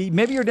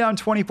 Maybe you're down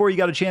 24. You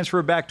got a chance for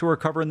a backdoor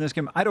cover in this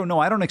game. I don't know.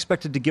 I don't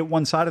expect it to get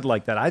one-sided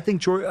like that. I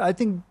think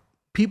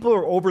people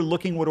are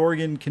overlooking what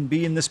Oregon can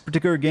be in this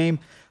particular game.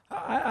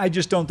 I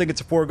just don't think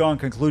it's a foregone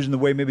conclusion the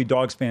way maybe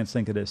Dogs fans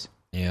think it is.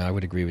 Yeah, I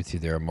would agree with you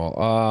there,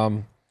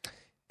 Amal.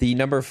 The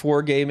number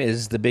 4 game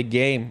is the big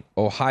game,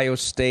 Ohio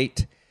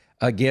State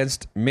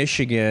against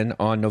Michigan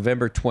on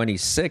November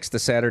 26th, the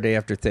Saturday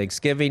after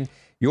Thanksgiving.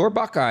 Your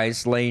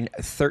Buckeyes laying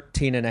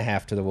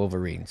 13.5 to the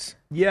Wolverines.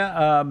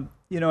 Yeah,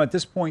 at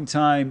this point in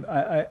time,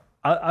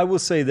 I will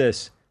say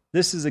this.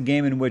 This is a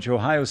game in which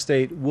Ohio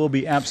State will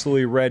be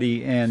absolutely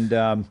ready and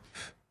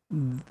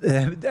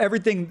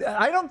everything.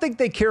 I don't think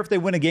they care if they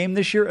win a game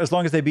this year as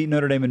long as they beat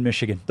Notre Dame and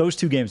Michigan. Those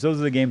 2 games, those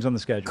are the games on the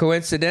schedule.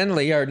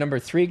 Coincidentally, our number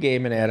 3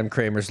 game in Adam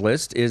Kramer's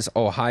list is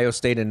Ohio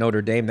State and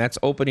Notre Dame. That's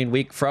opening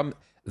week from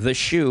the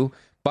shoe.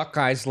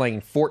 Buckeyes laying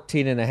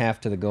 14.5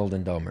 to the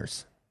Golden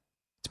Domers.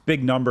 It's a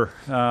big number.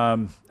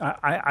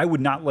 I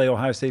would not lay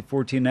Ohio State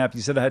 14.5.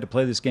 You said I had to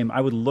play this game.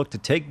 I would look to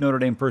take Notre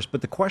Dame first.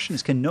 But the question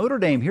is, can Notre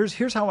Dame,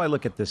 here's how I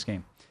look at this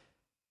game.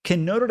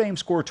 Can Notre Dame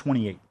score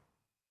 28?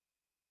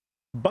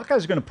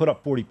 Buckeyes are going to put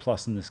up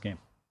 40-plus in this game.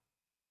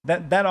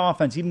 That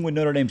offense, even with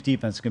Notre Dame's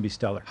defense, is going to be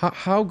stellar.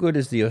 How good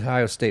is the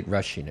Ohio State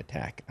rushing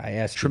attack? I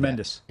asked you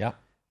Tremendous. that.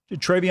 Yeah.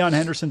 Travion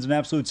Henderson's an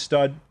absolute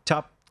stud.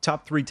 Top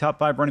 3, top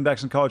 5 running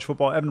backs in college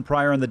football. Evan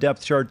Pryor on the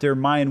depth chart there.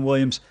 Mayan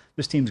Williams.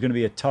 This team's going to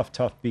be a tough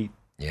beat.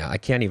 Yeah, I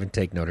can't even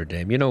take Notre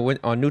Dame. You know,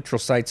 on neutral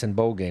sites and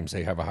bowl games,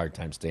 they have a hard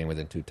time staying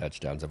within 2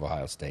 touchdowns of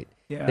Ohio State.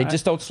 Yeah, they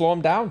just don't slow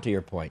them down, to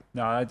your point.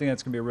 No, I think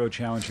that's going to be a real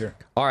challenge here.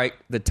 All right,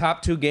 the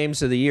top 2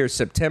 games of the year,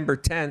 September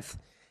 10th,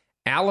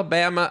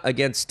 Alabama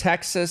against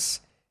Texas.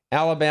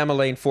 Alabama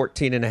laying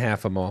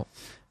 14.5 them all.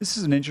 This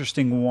is an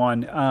interesting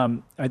one.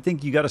 I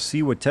think you got to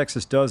see what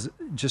Texas does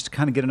just to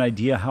kind of get an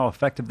idea how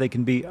effective they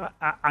can be.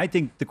 I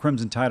think the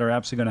Crimson Tide are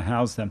absolutely going to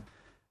house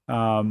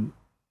them.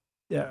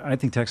 I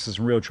think Texas is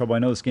in real trouble. I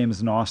know this game is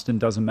in Austin.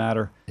 Doesn't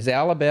matter. Is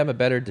Alabama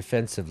better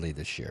defensively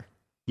this year?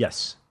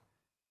 Yes.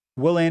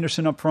 Will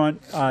Anderson up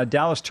front.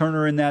 Dallas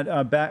Turner in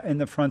that back in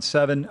the front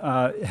 7.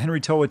 Henry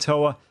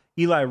To'oTo'o.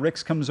 Eli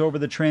Ricks comes over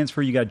the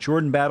transfer. You got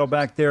Jordan Battle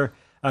back there.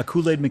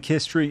 Kool-Aid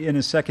McKinstry in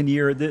his second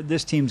year.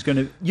 This team's you're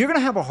going to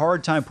have a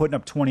hard time putting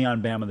up 20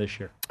 on Bama this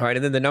year. All right,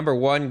 and then the number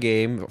 1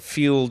 game,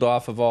 fueled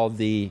off of all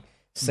the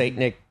St.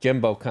 Nick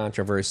Jimbo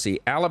controversy,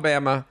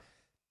 Alabama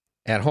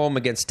at home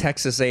against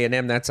Texas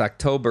A&M. That's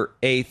October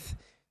 8th.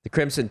 The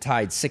Crimson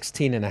Tide,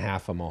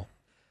 16.5 them all.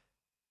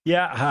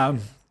 Yeah,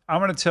 I'm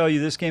going to tell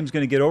you this game's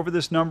going to get over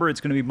this number. It's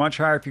going to be much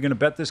higher. If you're going to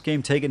bet this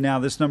game, take it now.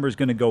 This number is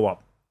going to go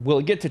up. Will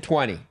it get to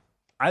 20?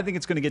 I think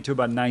it's going to get to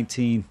about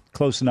 19.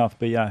 Close enough,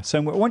 but yeah.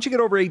 So once you get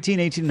over 18,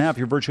 18.5,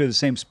 you're virtually the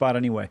same spot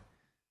anyway.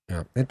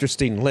 Yeah.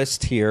 Interesting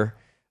list here.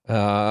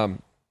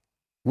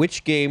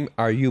 Which game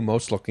are you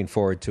most looking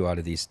forward to out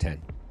of these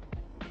 10?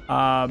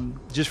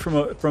 Just from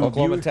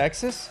Oklahoma,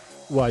 Texas?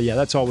 Well, yeah,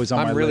 that's always on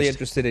my list. I'm really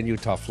interested in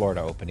Utah,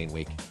 Florida opening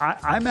week.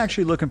 I'm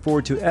actually looking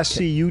forward to SC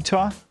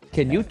Utah.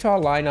 Can Utah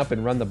line up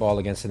and run the ball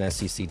against an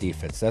SEC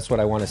defense? That's what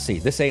I want to see.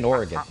 This ain't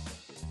Oregon.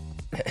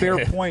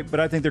 Fair point, but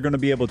I think they're going to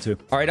be able to.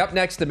 All right, up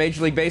next, the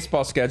Major League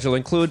Baseball schedule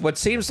include what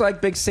seems like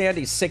Big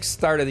Sandy's 6th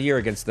start of the year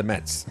against the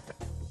Mets.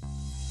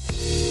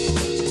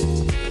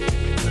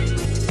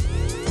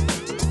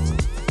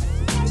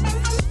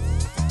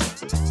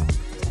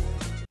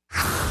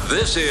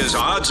 This is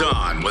Odds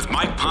On with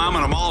Mike Palm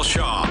and Amal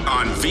Shaw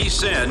on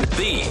VSiN,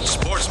 the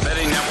Sports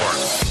Betting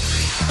Network.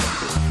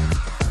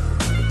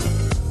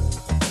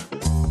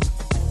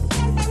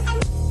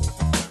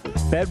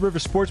 Bet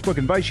Rivers Sportsbook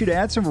invites you to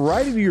add some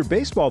variety to your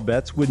baseball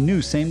bets with new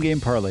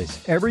same-game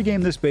parlays. Every game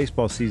this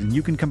baseball season,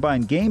 you can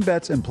combine game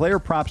bets and player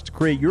props to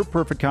create your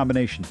perfect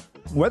combination.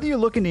 Whether you're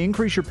looking to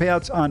increase your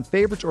payouts on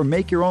favorites or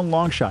make your own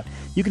long shot,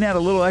 you can add a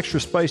little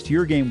extra spice to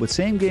your game with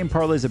same-game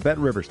parlays at Bet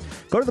Rivers.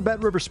 Go to the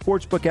Bet Rivers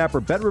Sportsbook app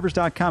or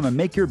BetRivers.com and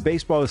make your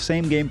baseball with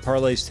same-game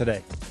parlays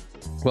today.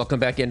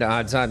 Welcome back into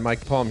Odds On.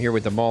 Mike Palm here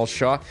with Amal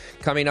Shaw.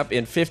 Coming up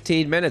in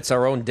 15 minutes,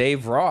 our own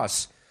Dave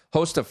Ross,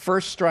 host of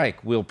First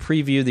Strike, will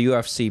preview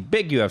the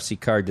big UFC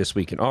card this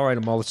weekend. All right,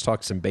 Amal, let's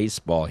talk some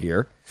baseball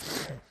here.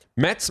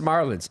 Mets,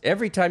 Marlins.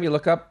 Every time you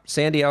look up,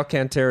 Sandy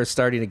Alcantara is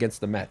starting against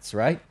the Mets,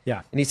 right?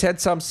 Yeah. And he's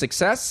had some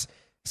success.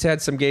 He's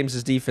had some games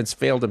his defense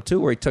failed him too,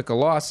 where he took a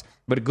loss.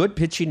 But a good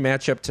pitching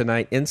matchup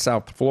tonight in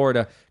South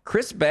Florida.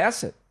 Chris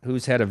Bassett,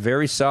 who's had a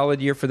very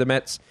solid year for the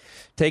Mets,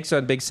 takes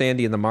on Big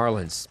Sandy and the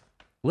Marlins.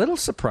 Little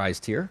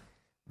surprised here.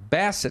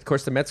 Bassett, of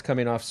course, the Mets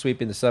coming off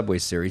sweeping the Subway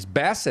Series.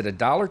 Bassett,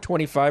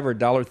 $1.25 or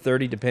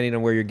 $1.30, depending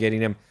on where you're getting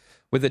him,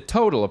 with a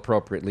total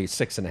appropriately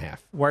 6.5.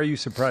 Why are you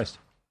surprised?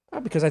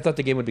 Because I thought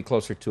the game would be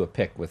closer to a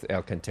pick with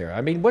Alcantara.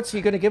 I mean, what's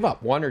he going to give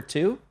up, 1 or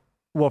 2?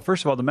 Well,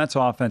 first of all, the Mets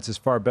offense is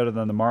far better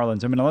than the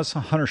Marlins. I mean, unless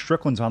Hunter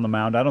Strickland's on the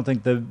mound, I don't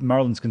think the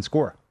Marlins can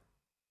score.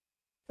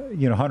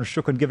 You know, Hunter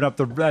Strickland giving up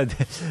the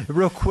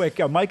real quick.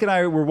 Mike and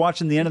I were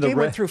watching the end of the game.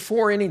 Went through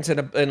 4 innings in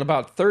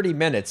about 30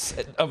 minutes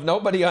of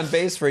nobody on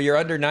base for your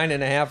under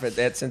 9.5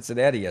 at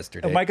Cincinnati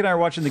yesterday. Mike and I are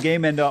watching the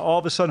game, and all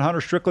of a sudden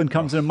Hunter Strickland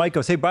comes in, and Mike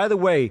goes, "Hey, by the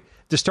way,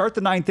 to start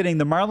the 9th inning,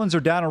 the Marlins are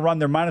down a run.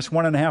 They're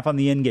 -1.5 on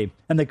the in game,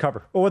 and they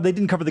cover. Oh, they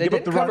didn't cover. They give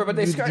up the run. But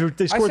they scored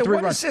 3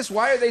 runs. What is this?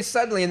 Why are they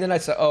suddenly? And then I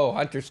said, "Oh,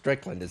 Hunter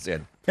Strickland is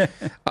in."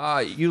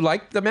 You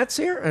like the Mets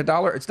here?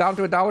 $1. It's down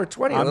to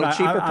 $1.20. A little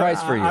cheaper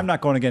price for you. I'm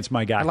not going against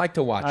my guy. I like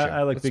to watch him.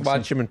 I like Let's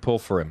watch him and pull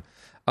for him.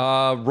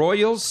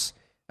 Royals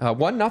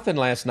 1-0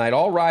 last night.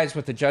 All rise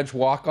with the Judge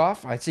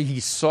walk-off. I see he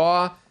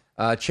saw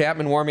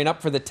Chapman warming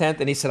up for the 10th,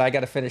 and he said, "I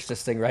got to finish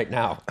this thing right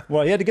now."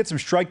 Well, he had to get some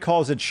strike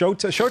calls at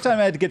Showtime. Showtime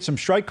had to get some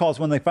strike calls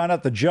when they found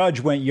out the Judge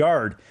went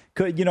yard.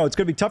 You know, it's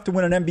going to be tough to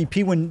win an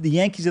MVP when the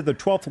Yankees have their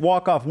 12th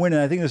walk-off win,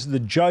 and I think this is the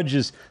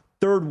Judge's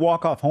 3rd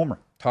walk-off homer.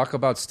 Talk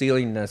about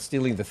stealing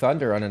the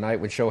thunder on a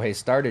night when Shohei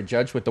started.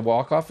 Judge with the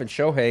walk-off, and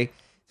Shohei,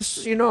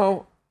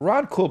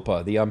 Ron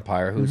Kulpa, the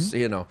umpire, who's,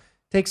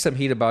 takes some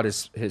heat about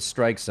his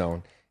strike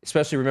zone.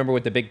 Especially remember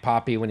with the Big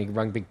Papi, when he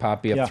rung Big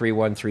Papi up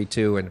 3-1,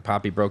 3-2, and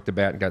Papi broke the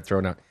bat and got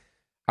thrown out.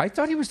 I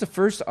thought he was the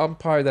first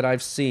umpire that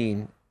I've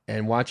seen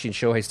and watching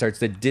Shohei starts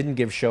that didn't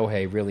give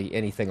Shohei really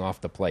anything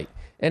off the plate.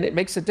 And it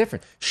makes a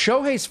difference.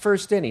 Shohei's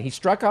first inning, he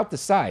struck out the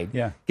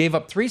side, gave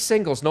up 3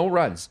 singles, no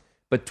runs,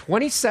 but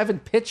 27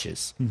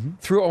 pitches,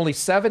 threw only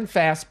 7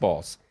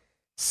 fastballs,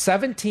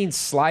 17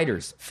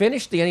 sliders.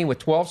 Finished the inning with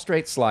 12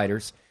 straight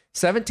sliders,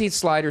 17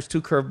 sliders,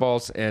 2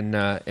 curveballs, and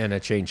a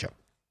changeup.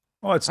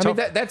 Oh, it's I tough.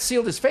 mean, that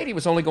sealed his fate. He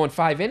was only going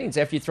 5 innings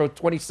after you throw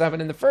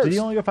 27 in the first. Did he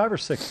only go 5 or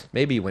 6?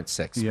 Maybe he went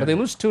 6. Yeah. But they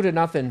lose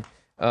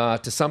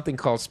 2-0 to something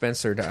called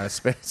Spencer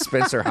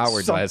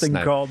Howard last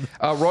night. Called.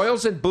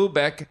 Royals and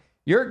Bubeck,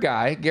 your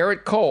guy,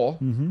 Garrett Cole,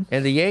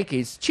 and the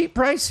Yankees. Cheap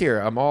price here.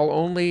 I'm all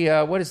only,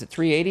 what is it,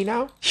 $3.80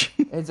 now?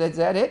 is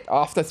that it?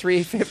 Off the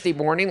 $3.50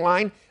 morning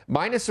line?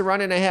 Minus a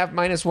run and a half,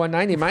 minus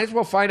 190. Might as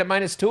well find a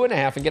minus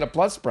 2.5 and get a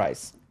plus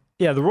price.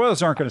 Yeah, the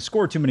Royals aren't going to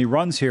score too many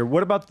runs here.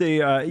 What about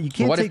the you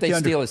can't What take if they the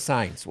steal his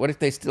signs? What if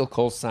they steal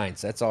Cole's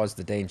signs? That's always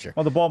the danger.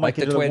 Well, the ball might Like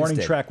get the to the Twins warning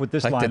did. track with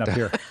this Like the- lineup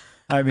here.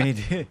 I mean,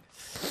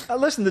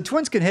 listen, the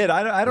Twins can hit.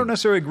 I don't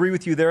necessarily agree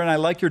with you there, and I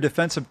like your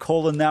defensive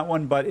Cole in that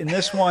one. But in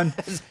this one,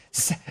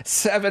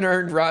 7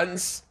 earned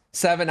runs,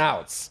 7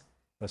 outs.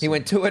 He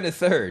went 2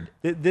 1/3.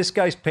 This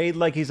guy's paid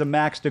like he's a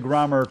Max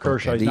DeGrom or a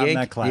Kershaw. He's not in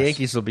that class. The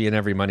Yankees will be in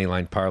every money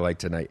line parlay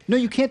tonight. No,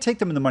 you can't take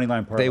them in the money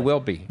line parlay. They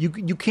will be. You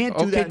can't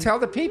do that. Okay, tell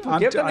the people.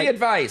 Give them the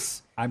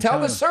advice. Tell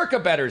telling the them. Circa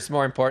bettors,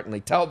 more importantly.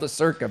 Tell the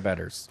Circa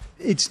bettors.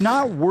 It's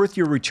not worth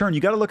your return.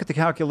 You got to look at the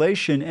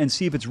calculation and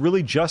see if it's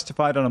really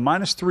justified on a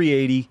minus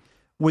 380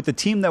 with the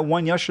team that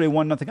won yesterday,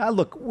 1-0.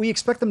 Look, we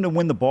expect them to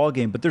win the ball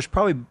game, but there's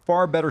probably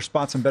far better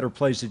spots and better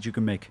plays that you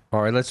can make.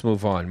 All right, let's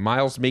move on.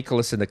 Miles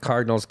Mikolas and the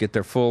Cardinals get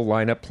their full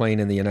lineup playing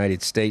in the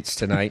United States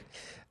tonight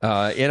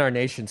in our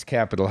nation's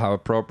capital, how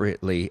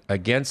appropriately,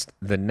 against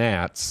the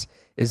Nats.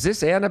 Is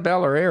this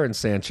Annabelle or Aaron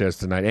Sanchez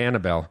tonight?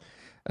 Annabelle.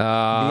 The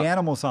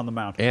animals on the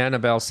mound.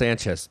 Annabelle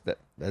Sanchez.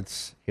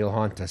 That's he'll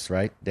haunt us,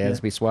 right?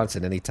 Dansby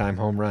Swanson, anytime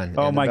home run.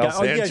 Oh, Annabelle my God.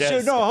 Sanchez. Oh, yeah,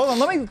 sure. No, hold on.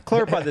 Let me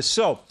clarify this.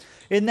 So,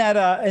 in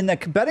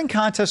that betting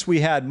contest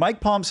we had, Mike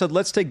Palm said,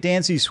 let's take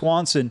Dansby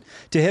Swanson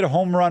to hit a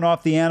home run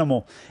off the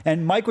animal.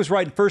 And Mike was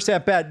right. First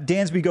at bat,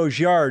 Dansby goes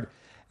yard.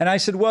 And I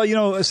said,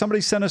 well,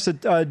 somebody sent us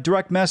a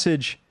direct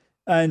message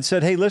and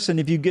said, hey, listen,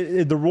 if you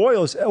get the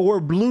Royals or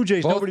Blue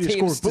Jays, Both nobody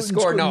teams to to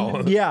score,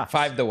 no. Yeah.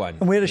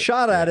 5-1. And we had a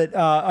shot at it.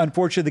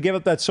 Unfortunately, they gave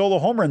up that solo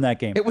homer in that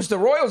game. It was the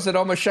Royals that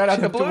almost shut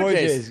out the Blue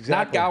Jays,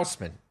 exactly. not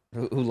Gausman,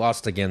 who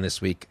lost again this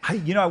week.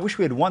 I wish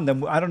we had won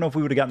them. I don't know if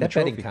we would have gotten That the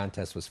trophy. betting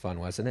contest was fun,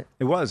 wasn't it?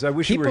 It was. I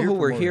wish People you were here who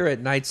were for more. here at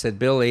night said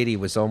Bill 80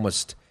 was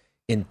almost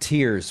in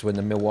tears when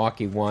the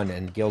Milwaukee won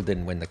and Gil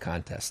didn't win the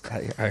contest.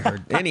 I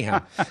heard.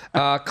 Anyhow,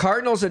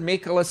 Cardinals and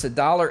Mikolas,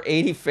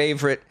 $1.80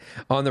 favorite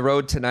on the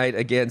road tonight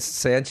against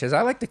Sanchez.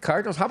 I like the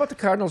Cardinals. How about the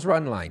Cardinals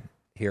run line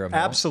here, Amal?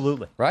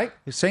 Absolutely. Right?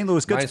 St.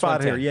 Louis, good Minus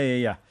spot here.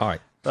 110. Yeah. All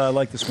right. I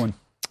like this one.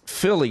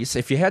 Phillies.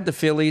 If you had the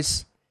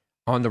Phillies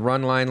on the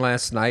run line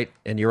last night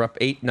and you're up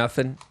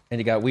 8-0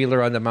 and you got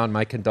Wheeler on the mound,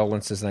 my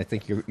condolences, and I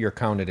think you're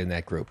counted in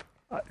that group.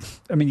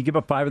 I mean, you give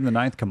up 5 in the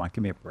 9th. Come on,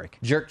 give me a break.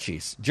 Jerk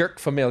cheese. Jerk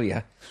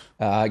Familia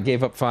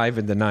gave up 5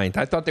 in the 9th.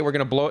 I thought they were going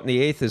to blow it in the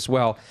 8th as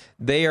well.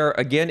 They are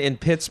again in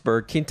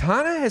Pittsburgh.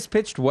 Quintana has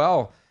pitched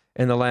well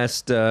in the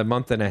last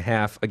month and a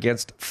half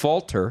against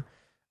Falter.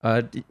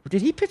 Did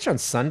he pitch on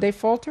Sunday,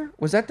 Falter?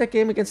 Was that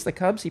game against the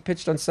Cubs? He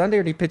pitched on Sunday,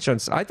 or did he pitch on?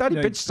 I thought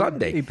he pitched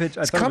Sunday. He pitched.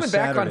 He's coming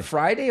back on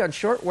Friday on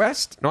Short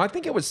West. No, I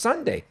think it was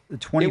Sunday.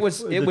 It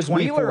was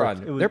Wheeler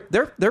on.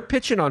 They're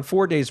pitching on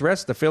 4 days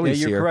rest. The Phillies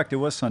Yeah, you're here. correct. It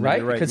was Sunday. Right?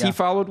 You're right, Because yeah. he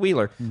followed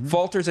Wheeler.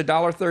 Falter's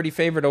 $1.30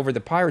 favorite over the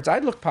Pirates.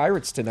 I'd look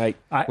Pirates tonight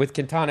with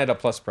Quintana at a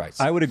plus price.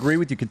 I would agree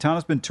with you.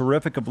 Quintana's been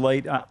terrific of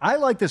late. I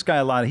like this guy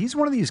a lot. He's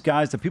one of these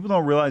guys that people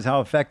don't realize how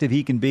effective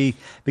he can be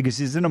because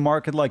he's in a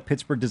market like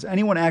Pittsburgh. Does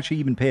anyone actually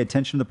even pay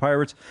attention to the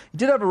Pirates? He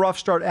did have a rough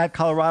start at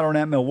Colorado and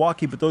at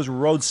Milwaukee, but those were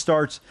road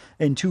starts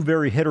in 2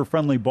 very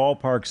hitter-friendly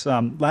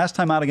ballparks. Last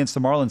time out against the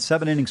Marlins,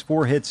 7 innings,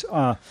 4 hits.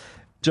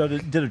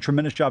 Did a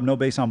tremendous job, no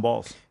base on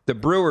balls. The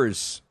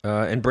Brewers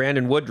and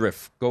Brandon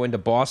Woodruff go into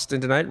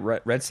Boston tonight.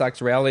 Red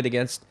Sox rallied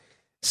against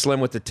Slim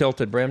with the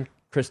tilted brim.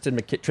 Tristan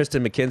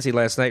McKenzie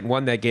last night and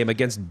won that game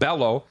against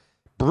Bello.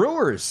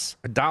 Brewers,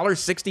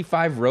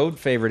 $1.65 road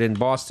favorite in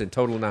Boston,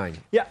 total 9.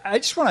 Yeah, I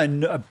just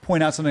want to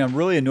point out something I'm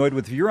really annoyed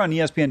with. If you're on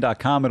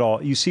ESPN.com at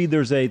all, you see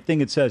there's a thing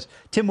that says,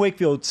 Tim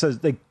Wakefield says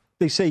they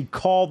say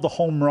called the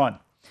home run.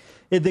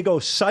 If they go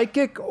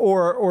psychic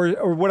or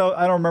what,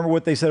 I don't remember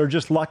what they said, or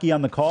just lucky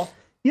on the call.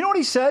 You know what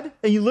he said?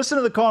 And you listen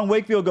to the call and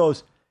Wakefield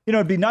goes,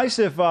 it'd be nice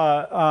if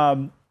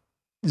Xander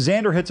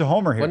hits a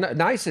homer here. Well,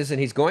 nice isn't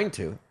he's going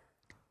to.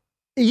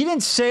 He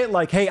didn't say it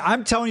like, hey,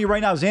 I'm telling you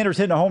right now, Xander's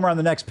hitting a homer on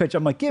the next pitch.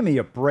 I'm like, give me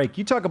a break.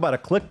 You talk about a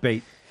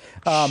clickbait.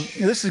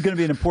 This is going to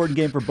be an important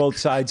game for both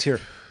sides here.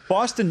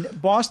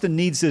 Boston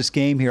needs this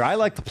game here. I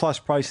like the plus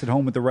price at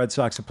home with the Red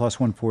Sox at plus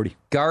 140.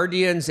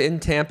 Guardians in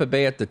Tampa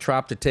Bay at the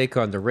Trop to take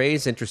on the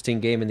Rays. Interesting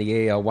game in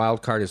the AL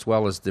wildcard as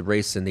well as the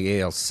race in the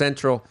AL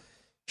Central.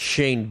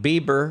 Shane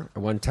Bieber,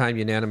 a one-time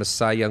unanimous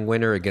Cy Young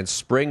winner against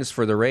Springs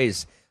for the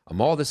Rays.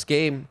 All this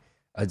game,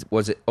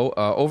 was it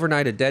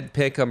overnight a dead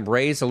pick'em?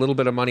 Rays a little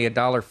bit of money,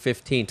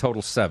 $1.15,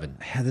 total 7.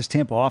 Yeah, this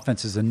Tampa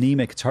offense is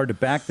anemic. It's hard to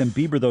back them.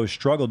 Bieber, though,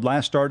 struggled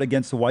last start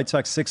against the White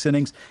Sox. 6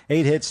 innings,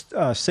 8 hits,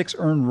 6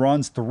 earned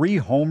runs, 3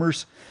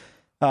 homers.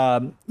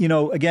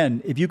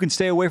 Again, if you can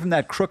stay away from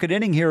that crooked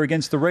inning here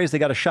against the Rays, they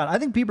got a shot. I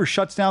think Bieber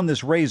shuts down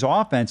this Rays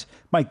offense.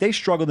 Mike, they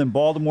struggled in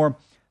Baltimore.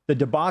 The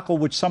debacle,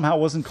 which somehow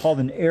wasn't called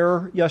an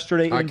error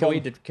yesterday.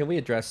 Can we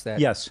address that?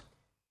 Yes.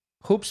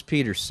 Hoops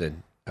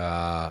Peterson,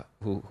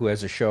 who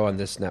has a show on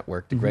this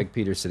network, the Greg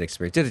Peterson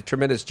Experience, did a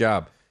tremendous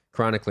job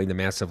chronicling the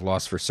massive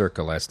loss for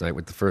Circa last night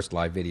with the first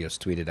live videos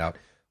tweeted out.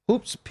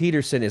 Hoops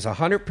Peterson is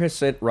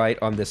 100% right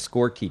on this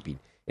scorekeeping,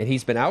 and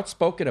he's been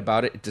outspoken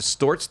about it. It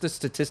distorts the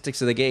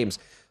statistics of the games.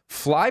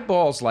 Fly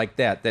balls like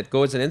that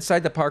goes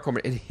inside the park home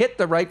and hit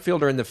the right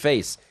fielder in the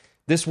face.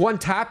 This one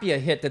Tapia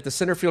hit that the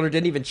center fielder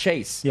didn't even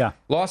chase. Yeah.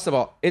 Lost the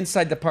ball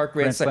inside the park,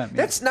 grand slam. Yeah.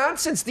 That's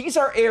nonsense. These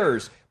are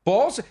errors.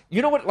 Balls,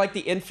 you know what like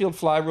the infield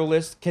fly rule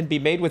is? Can be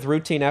made with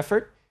routine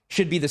effort.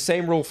 Should be the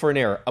same rule for an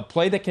error. A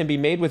play that can be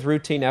made with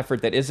routine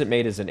effort that isn't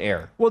made as an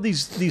error. Well,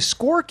 these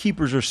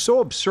scorekeepers are so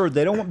absurd.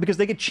 They don't want, because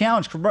they get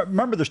challenged.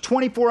 Remember, there's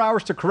 24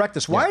 hours to correct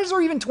this. Why is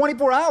there even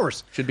 24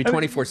 hours? Should be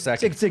 24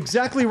 seconds. It's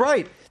exactly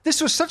right.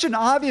 This was such an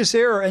obvious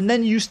error, and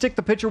then you stick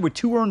the pitcher with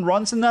 2 earned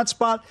runs in that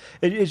spot.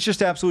 It's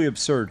just absolutely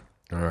absurd.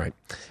 All right.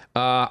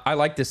 I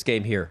like this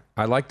game here.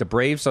 I like the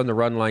Braves on the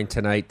run line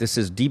tonight. This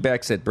is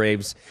D-backs at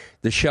Braves,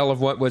 the shell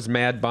of what was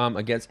Mad Bomb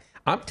against.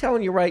 I'm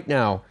telling you right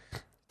now,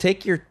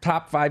 take your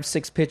top 5,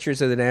 6 pitchers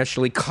of the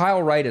National League.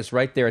 Kyle Wright is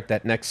right there at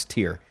that next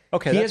tier.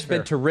 Okay, he has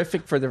been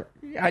terrific for the.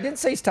 I didn't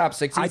say he's top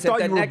 6. I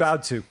thought you were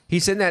about to.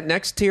 He's in that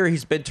next tier.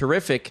 He's been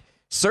terrific.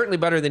 Certainly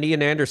better than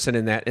Ian Anderson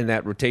in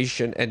that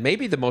rotation, and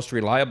maybe the most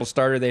reliable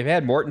starter they've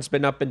had. Morton's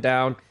been up and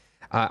down.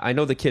 I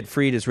know the kid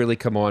Fried has really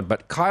come on,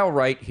 but Kyle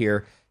Wright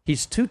here,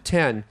 he's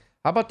 210.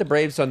 How about the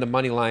Braves on the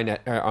money line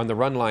on the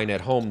run line at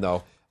home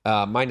though?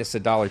 Minus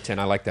 $1.10.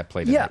 I like that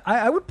play tonight. Yeah,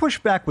 I would push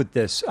back with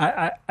this.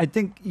 I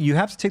think you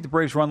have to take the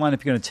Braves run line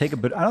if you're going to take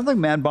it, but I don't think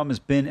Mad Bum has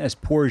been as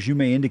poor as you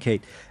may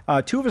indicate.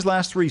 2 of his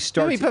last 3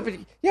 starts. We're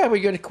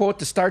going to quote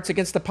the starts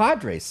against the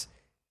Padres.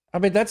 I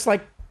mean, that's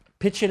like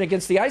pitching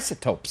against the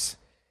Isotopes.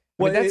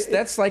 Well,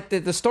 that's like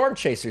the Storm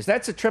Chasers.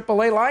 That's a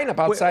AAA lineup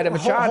outside of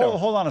Machado.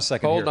 Hold on a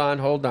second.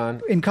 Hold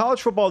on. In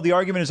college football, the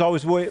argument is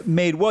always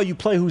made, well, you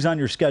play who's on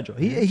your schedule.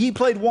 He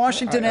played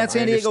Washington at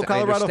San Diego,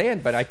 Colorado. I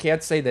understand, but I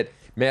can't say that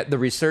the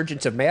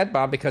resurgence of Mad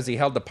Bomb because he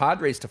held the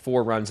Padres to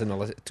 4 runs in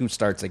the 2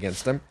 starts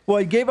against them. Well,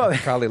 he gave up.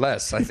 Probably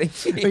less, I think.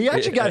 He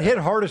actually got hit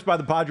hardest by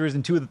the Padres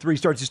in 2 of the 3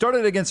 starts. He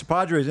started against the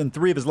Padres in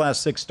 3 of his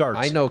last 6 starts.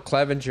 I know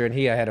Clevenger and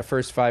he had a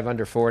first 5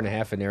 under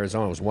 4.5 in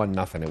Arizona. It was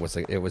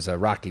 1-0. It was a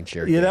rocking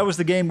chair. Yeah, that was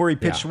the game where he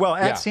pitched well.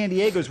 At San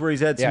Diego is where he's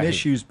had some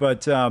issues,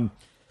 but I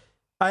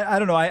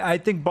don't know. I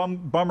think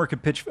Bummer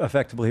could pitch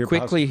effectively here.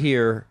 Quickly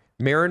here.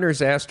 Mariners,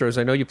 Astros,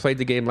 I know you played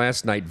the game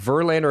last night.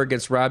 Verlander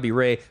against Robbie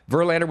Ray.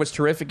 Verlander was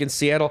terrific in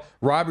Seattle.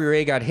 Robbie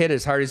Ray got hit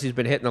as hard as he's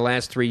been hit in the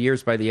last 3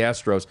 years by the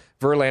Astros.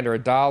 Verlander,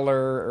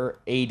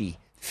 $1.80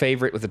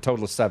 favorite with a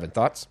total of 7.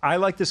 Thoughts? I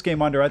like this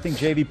game under. I think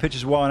JV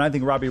pitches well, and I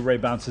think Robbie Ray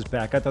bounces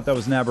back. I thought that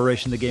was an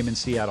aberration, the game in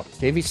Seattle.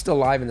 JV's still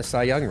alive in the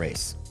Cy Young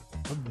race.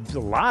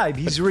 Alive?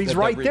 He's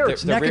right there.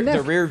 It's neck and neck.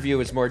 The rear view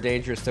is more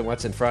dangerous than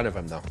what's in front of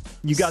him, though.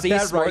 You got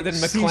that right. More than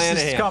McClanahan.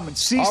 Cease is coming.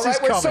 Cease All right, is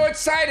coming. we're so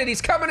excited.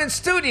 He's coming in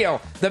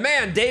studio. The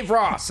man, Dave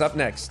Ross, up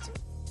next.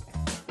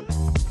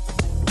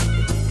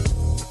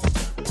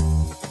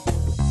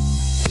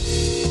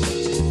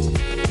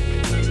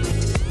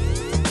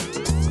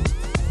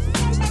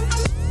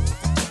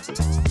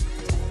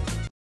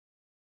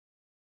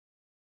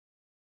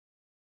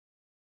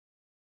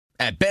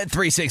 At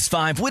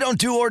Bet365, we don't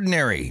do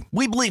ordinary.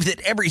 We believe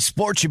that every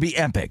sport should be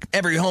epic.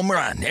 Every home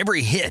run,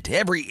 every hit,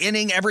 every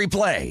inning, every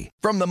play.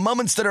 From the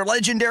moments that are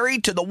legendary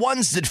to the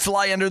ones that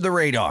fly under the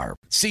radar.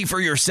 See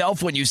for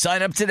yourself when you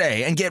sign up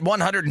today and get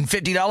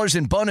 $150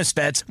 in bonus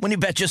bets when you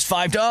bet just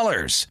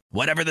 $5.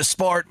 Whatever the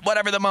sport,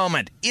 whatever the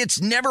moment, it's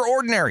never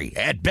ordinary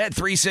at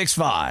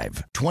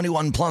Bet365.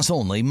 21 plus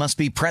only. Must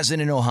be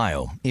present in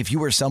Ohio. If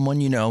you or someone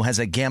you know has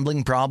a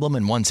gambling problem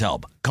and wants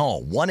help,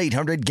 call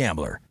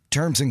 1-800-GAMBLER.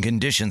 Terms and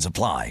conditions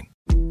apply.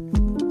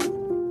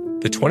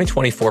 The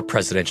 2024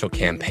 presidential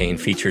campaign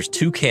features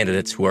 2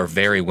 candidates who are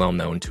very well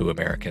known to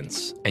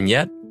Americans. And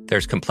yet,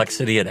 there's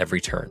complexity at every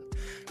turn.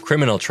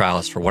 Criminal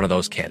trials for one of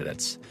those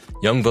candidates.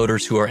 Young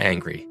voters who are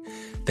angry.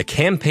 The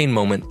Campaign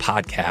Moment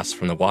podcast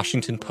from the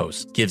Washington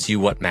Post gives you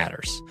what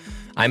matters.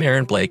 I'm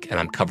Aaron Blake, and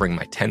I'm covering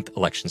my 10th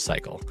election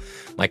cycle.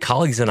 My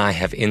colleagues and I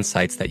have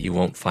insights that you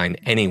won't find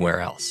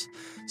anywhere else.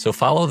 So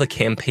follow The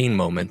Campaign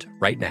Moment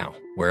right now,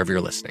 wherever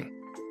you're listening.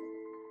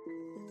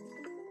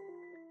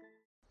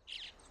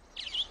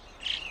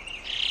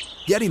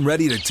 Getting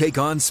ready to take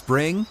on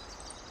spring?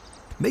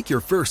 Make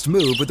your first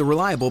move with the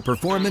reliable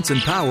performance and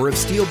power of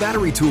Steel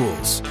battery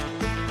tools.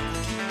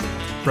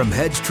 From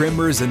hedge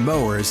trimmers and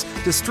mowers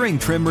to string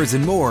trimmers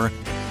and more,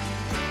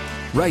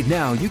 right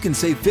now you can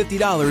save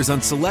 $50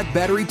 on select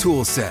battery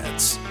tool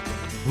sets.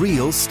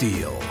 Real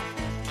Steel.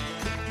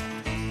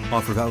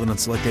 Offer valid on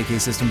select AK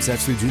system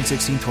sets through June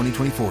 16,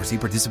 2024. See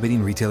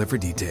participating retailer for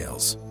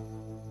details.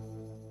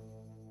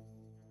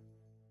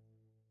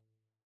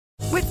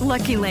 With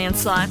Lucky Land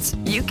Slots,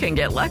 you can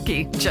get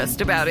lucky just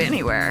about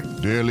anywhere.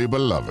 Dearly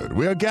beloved,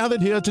 we are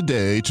gathered here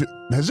today to...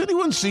 Has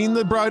anyone seen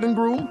the bride and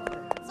groom?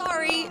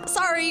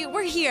 Sorry,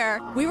 we're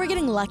here. We were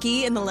getting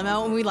lucky in the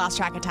limo and we lost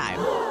track of time.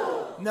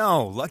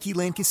 No, Lucky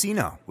Land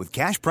Casino, with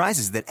cash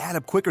prizes that add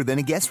up quicker than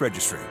a guest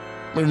registry.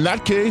 In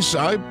that case,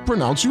 I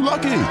pronounce you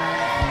lucky.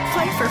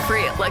 Play for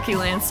free at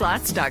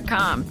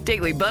LuckyLandSlots.com.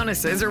 Daily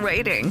bonuses are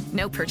waiting.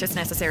 No purchase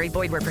necessary.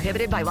 Void where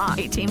prohibited by law.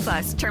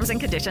 18+. Terms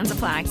and conditions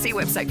apply. See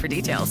website for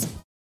details.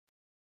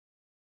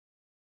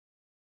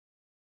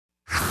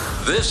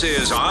 This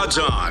is Odds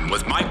On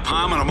with Mike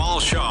Palm and Amal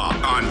Shaw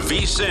on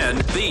VSiN,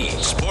 the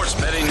Sports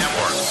Betting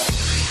Network.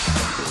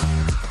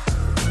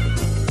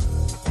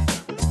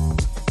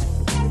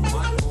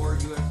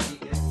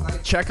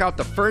 Check out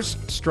the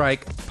First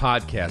Strike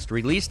podcast,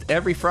 released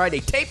every Friday,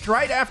 taped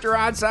right after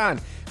Odds On.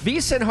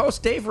 VSiN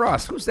host Dave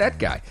Ross, who's that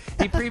guy?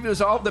 He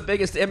previews all of the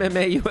biggest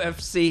MMA,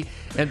 UFC,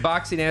 and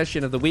boxing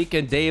action of the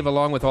weekend. Dave,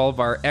 along with all of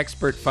our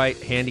expert fight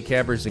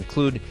handicappers,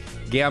 include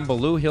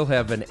Gambaloo. He'll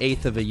have an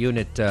eighth of a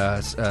unit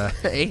hedge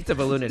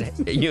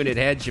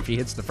if he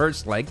hits the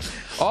first leg.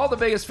 All the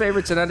biggest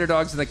favorites and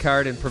underdogs in the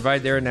card, and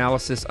provide their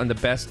analysis on the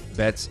best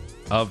bets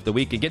of the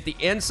week. And get the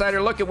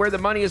insider look at where the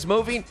money is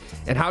moving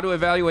and how to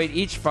evaluate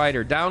each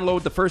fighter.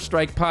 Download the First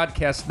Strike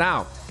podcast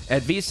now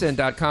at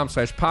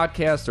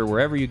vsin.com/podcast or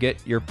wherever you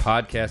get your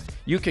podcast.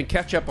 You can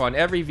catch up on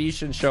every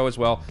VSiN show as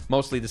well,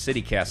 mostly the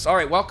city casts. All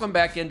right, welcome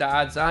back into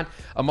Odds On.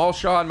 Amal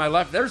Shaw on my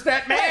left. There's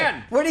that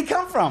man! Hey, where'd he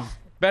come from?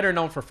 Better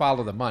known for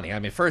Follow the Money. I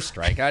mean, First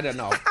Strike. I don't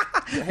know.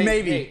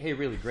 Maybe. Hey,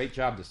 really great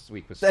job this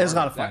week. It was a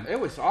lot of fun. It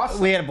was awesome.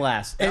 We had a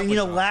blast. And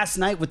awesome. Last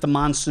night with the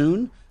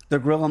monsoon, the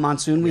Gorilla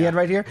Monsoon we had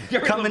right here,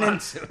 coming in,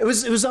 it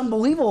was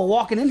unbelievable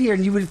walking in here,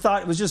 and you would have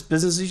thought it was just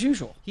business as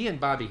usual. He and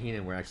Bobby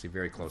Heenan were actually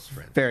very close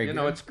friends. Very good.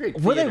 It's great.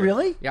 Were they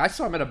really? Yeah, I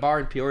saw them at a bar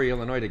in Peoria,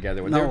 Illinois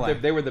together.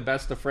 They were the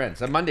best of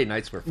friends. And Monday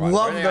nights were fun.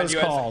 Love those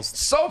calls.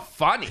 So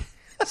funny.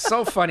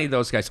 So funny,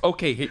 those guys.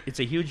 Okay, it's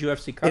a huge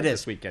UFC card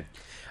this weekend.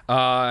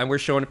 And we're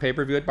showing a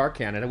pay-per-view at Bar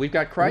Canada. We've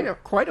got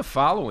quite a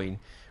following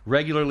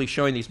regularly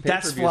showing these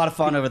pay-per-views. That's a lot of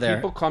fun over there.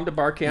 People come to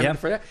Bar Canada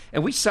for that.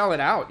 And we sell it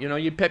out.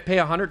 You pay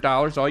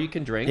 $100, all you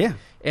can drink. Yeah.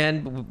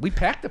 And we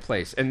pack the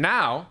place. And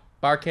now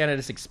Bar Canada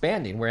is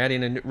expanding. We're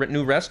adding a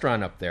new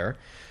restaurant up there.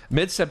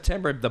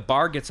 Mid-September, the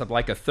bar gets up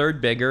like a third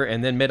bigger,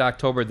 and then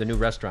mid-October, the new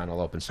restaurant will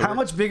open. So how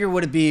much bigger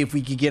would it be if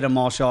we could get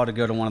Amal Shaw to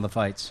go to one of the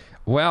fights?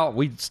 Well,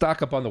 we'd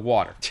stock up on the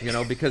water,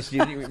 because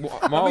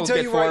Amal will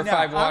get 4 or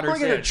 5 waters. I'm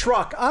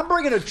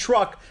bringing a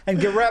truck and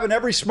grabbing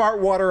every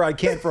smart water I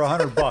can for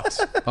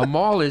 $100.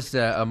 Amal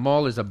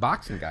is a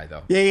boxing guy,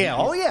 though. Yeah.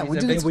 Oh, yeah. We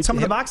do some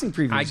of the boxing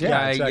previews.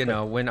 Exactly.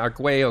 When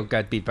Arguello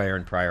got beat by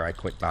Aaron Pryor, I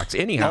quit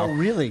boxing. Anyhow. Oh,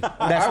 really?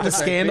 That's the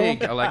scandal?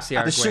 Alexi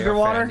Arguello the sugar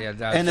water?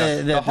 Yeah,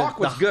 and the Hawk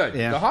was good.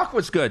 Yeah. The Hawk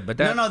was good, but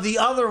No, the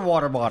other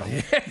water bottle.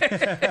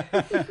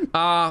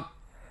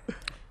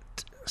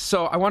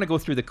 So I want to go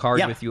through the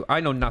card with you. I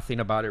know nothing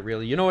about it,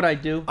 really. You know what I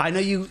do? I know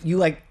you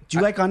like. Do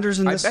you like unders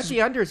in this? I bet the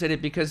unders in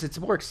it because it's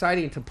more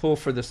exciting to pull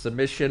for the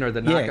submission or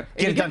the knockout. Get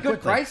and you get good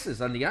quickly.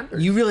 prices on the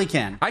unders. You really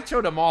can. I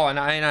showed them all, and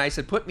I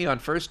said, put me on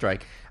First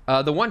Strike.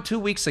 The one 2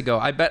 weeks ago,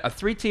 I bet a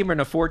 3-teamer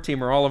and a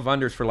 4-teamer, all of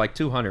unders for like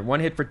 200.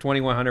 One hit for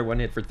 2,100, one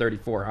hit for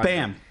 3,400.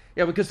 Bam.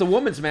 Yeah, because the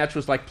women's match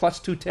was like plus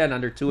 210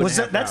 under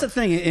 2.5 That's the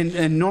thing.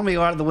 And normally a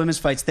lot of the women's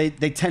fights, they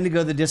tend to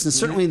go the distance,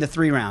 certainly in the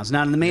 3 rounds.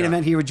 Now, in the main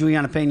event here with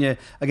Juliana Pena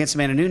against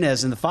Amanda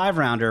Nunes in the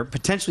 5-rounder,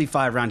 potentially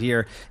 5-round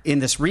here in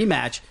this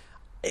rematch,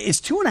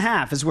 it's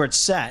 2.5 is where it's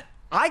set.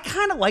 I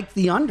kind of like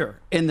the under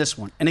in this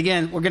one. And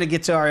again, we're going to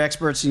get to our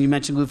experts, and you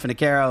mentioned Lou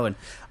Finicaro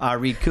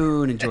and Reed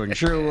Kuhn and Jordan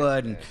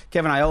Sherwood and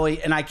Kevin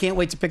Iole, and I can't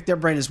wait to pick their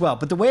brain as well.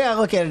 But the way I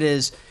look at it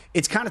is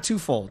it's kind of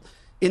twofold.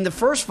 In the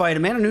first fight,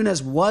 Amanda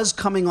Nunes was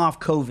coming off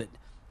COVID,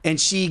 and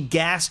she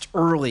gassed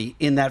early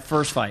in that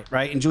first fight,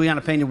 right? And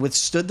Juliana Pena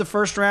withstood the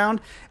first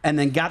round and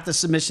then got the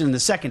submission in the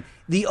second.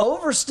 The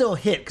over still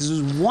hit because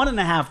it was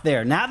 1.5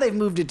 there. Now they've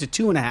moved it to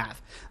 2.5.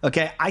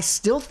 Okay, I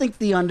still think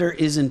the under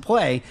is in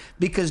play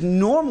because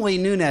normally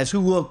Nunes,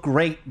 who looked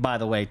great, by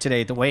the way,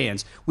 today at the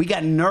weigh-ins, we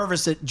got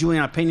nervous that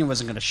Juliana Pena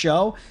wasn't going to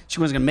show. She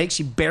wasn't going to make.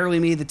 She barely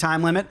made the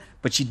time limit,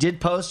 but she did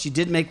post. She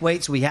did make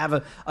weight, so we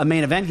have a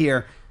main event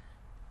here.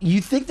 You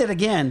think that,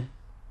 again,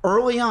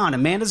 early on,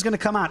 Amanda's going to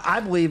come out, I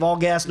believe, all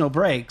gas, no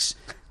brakes,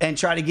 and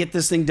try to get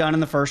this thing done in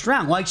the first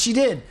round, like she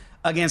did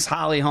against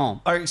Holly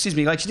Holm. Or, excuse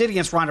me, like she did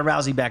against Ronda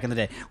Rousey back in the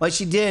day. Like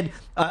she did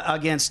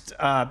against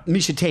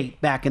Miesha Tate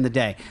back in the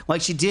day.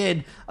 Like she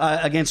did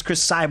against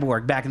Chris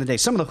Cyborg back in the day.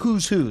 Some of the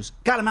who's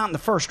got him out in the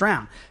first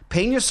round.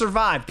 Pena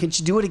survived. Can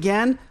she do it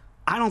again?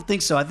 I don't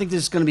think so. I think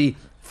this is going to be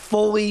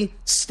fully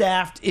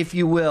staffed, if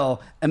you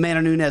will,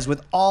 Amanda Nunes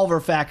with all of her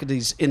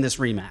faculties in this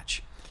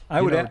rematch.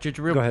 Just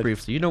real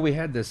briefly. We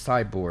had this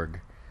Cyborg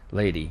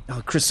lady.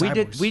 Oh, Chris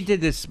Cyborg. We did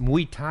this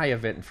Muay Thai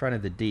event in front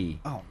of the D.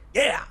 Oh,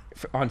 yeah.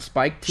 On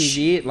Spike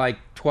TV like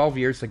 12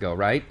 years ago,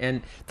 right?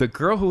 And the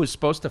girl who was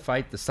supposed to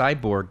fight the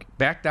Cyborg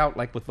backed out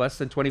like with less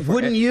than 24.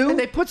 Wouldn't you? And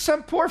they put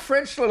some poor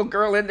French little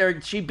girl in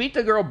there. She beat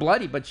the girl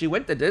bloody, but she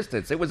went the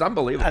distance. It was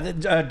unbelievable.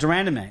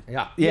 Durandame.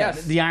 Yeah.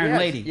 Yes. The Iron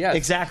Lady. Yes.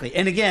 Exactly.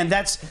 And again,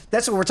 that's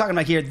what we're talking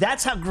about here.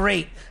 That's how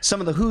great some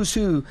of the who's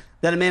who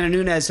that Amanda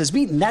Nunes has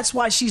beaten. That's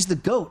why she's the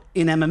GOAT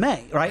in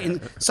MMA, right?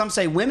 And some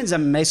say women's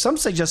MMA, some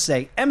just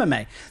say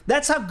MMA.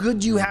 That's how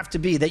good you have to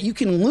be, that you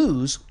can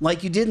lose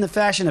like you did in the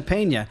fashion of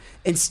Pena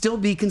and still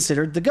be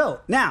considered the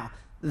GOAT. Now,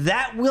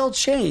 that will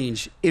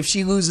change if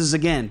she loses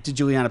again to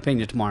Juliana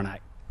Pena tomorrow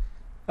night.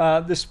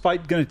 This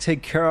fight going to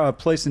take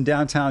place in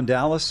downtown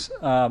Dallas.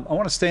 I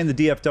want to stay in the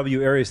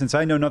DFW area since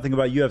I know nothing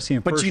about UFC.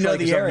 And but you know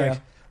the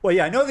area. Well,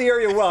 yeah, I know the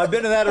area well. I've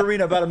been to that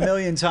arena about 1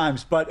 million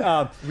times.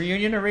 But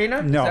Reunion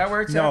Arena? No, is that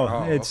where it's no, at?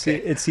 Oh, it's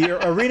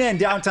the arena in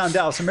downtown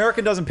Dallas.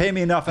 American doesn't pay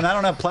me enough, and I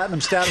don't have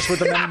platinum status with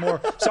them anymore,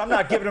 so I'm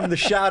not giving them the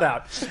shout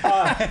out.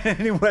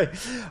 Anyway,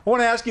 I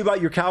want to ask you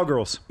about your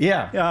Cowgirls.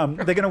 Yeah,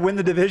 they're going to win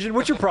the division.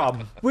 What's your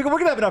problem? We're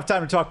going to have enough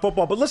time to talk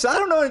football, but listen, I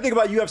don't know anything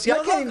about UFC.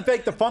 I can't even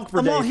fake the funk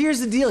for Dave. Here's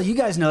the deal. You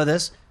guys know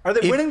this. Are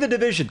they winning the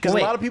division? Because a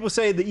lot of people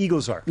say the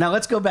Eagles are. Now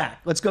let's go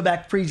back. Let's go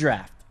back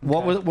pre-draft.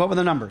 Okay. What were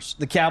the numbers?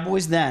 The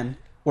Cowboys then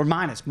were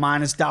minus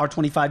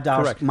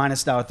 $1.25,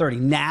 minus $1.30.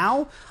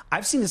 Now,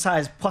 I've seen as high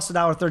as plus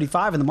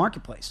 $1.35 in the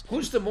marketplace.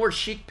 Who's the more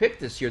chic pick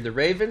this year, the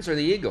Ravens or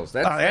the Eagles?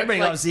 Everybody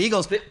loves the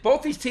Eagles.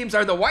 Both these teams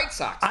are the White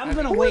Sox. I'm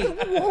going to wait.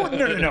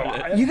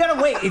 No. You got to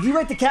wait. If you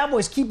rate the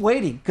Cowboys, keep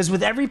waiting. Because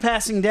with every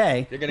passing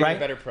day, they're going to get a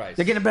better price.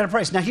 They're getting a better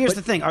price. Now, here's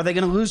the thing. Are they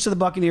going to lose to the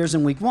Buccaneers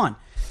in week 1?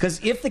 Because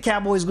if the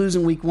Cowboys lose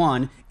in week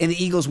 1 and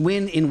the Eagles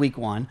win in week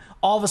 1,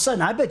 all of a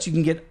sudden, I bet you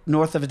can get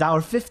north of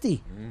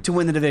 $1.50 to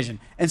win the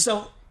division. And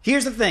so,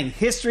 here's the thing.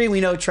 History,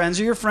 we know trends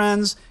are your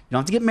friends. You don't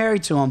have to get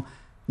married to them.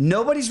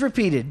 Nobody's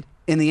repeated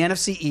in the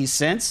NFC East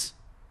since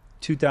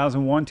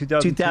 2001,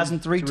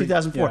 2003,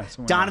 2004.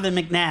 Yeah, Donovan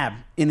McNabb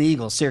in the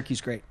Eagles, Syracuse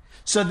great.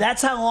 So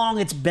that's how long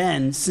it's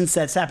been since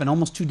that's happened,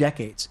 almost 2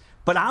 decades.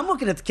 But I'm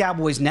looking at the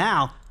Cowboys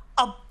now.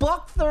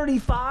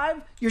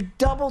 $1.35? You're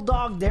double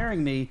dog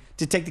daring me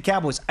to take the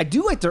Cowboys. I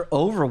do like their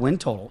over win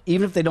total,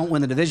 even if they don't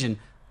win the division.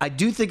 I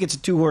do think it's a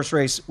 2-horse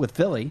race with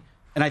Philly.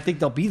 And I think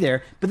they'll be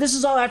there. But this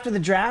is all after the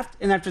draft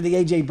and after the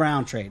A.J.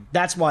 Brown trade.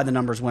 That's why the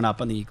numbers went up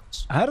on the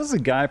Eagles. How does a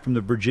guy from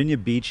the Virginia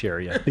Beach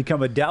area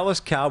become a Dallas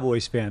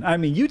Cowboys fan? I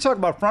mean, you talk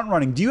about front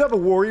running. Do you have a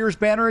Warriors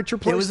banner at your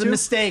place? It was a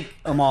mistake,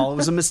 Amal. It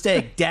was a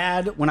mistake.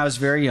 Dad, when I was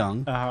very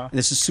young, and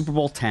this is Super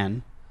Bowl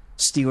 10,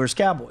 Steelers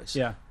Cowboys.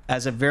 Yeah.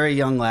 As a very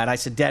young lad, I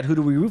said, Dad, who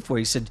do we root for?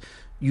 He said,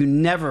 you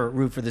never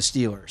root for the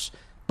Steelers.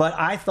 But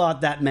I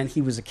thought that meant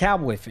he was a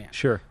Cowboy fan.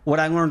 Sure.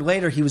 What I learned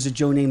later, he was a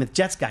Joe Namath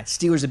Jets guy.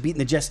 Steelers had beaten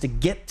the Jets to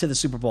get to the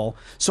Super Bowl,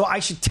 so I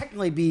should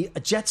technically be a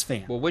Jets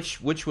fan. Well, which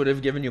would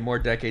have given you more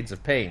decades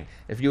of pain?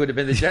 If you would have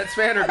been the Jets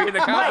fan or being the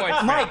Cowboys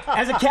fan? Mike,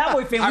 as a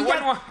Cowboy fan,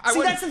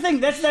 that's the thing.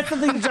 That's the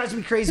thing that drives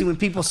me crazy when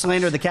people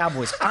slander the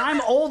Cowboys.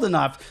 I'm old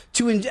enough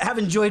to have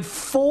enjoyed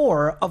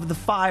 4 of the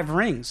 5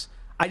 rings.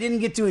 I didn't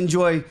get to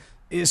enjoy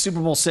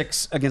Super Bowl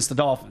 6 against the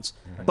Dolphins.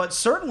 But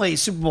certainly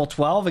Super Bowl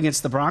 12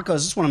 against the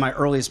Broncos is one of my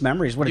earliest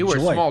memories. What a joy.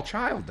 You were a small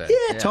child then. Yeah,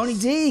 yes. Tony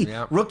D.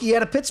 Yep. Rookie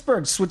out of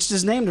Pittsburgh. Switched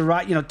his name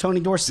to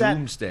Tony Dorsett.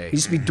 Doomsday. He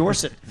used to be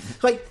Dorsett.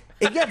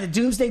 The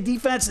Doomsday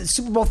defense.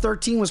 Super Bowl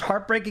 13 was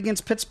heartbreak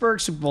against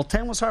Pittsburgh. Super Bowl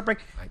 10 was heartbreak.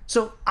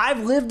 So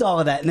I've lived all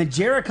of that. And then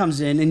Jarrett comes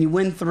in and you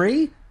win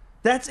 3.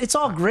 It's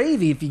all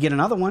gravy if you get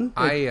another one.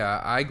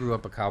 I grew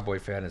up a Cowboy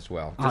fan as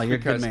well. You're a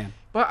good man.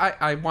 But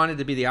I wanted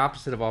to be the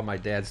opposite of all my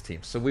dad's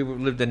teams. So we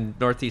lived in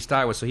Northeast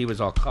Iowa, so he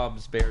was all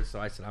Cubs, Bears. So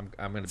I said,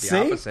 I'm going to be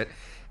opposite.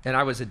 And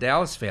I was a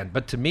Dallas fan.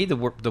 But to me, the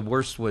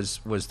worst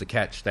was the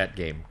catch that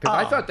game. Because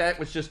I thought that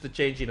was just the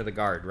changing of the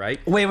guard, right?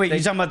 Wait, you're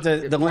talking about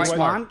the Lynch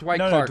Swan? Dwight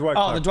Clark.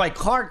 The Dwight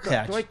Clark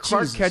catch. Dwight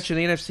Clark catch in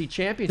the NFC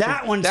Championship.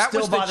 That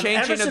was the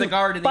changing of the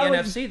guard in the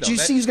NFC, though. Do you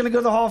see who's going to go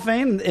to the Hall of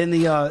Fame in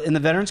the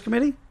Veterans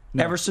Committee?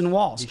 No. Everson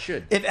Walls. He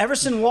should. If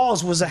Everson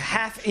Walls was a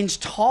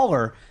half-inch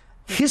taller,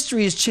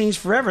 history has changed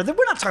forever.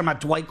 We're not talking about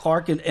Dwight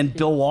Clark and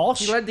Bill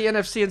Walsh. He led the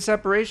NFC in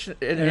separation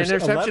in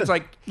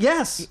interceptions.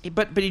 Yes,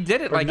 but he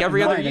did it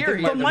every other year.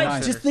 But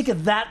Mike, just think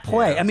of that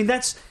play. Yeah. I mean,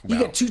 you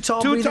get too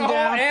tall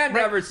down, and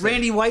Everson.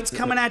 Randy White's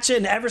coming at you,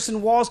 and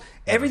Everson Walls.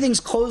 Everything's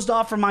closed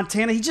off for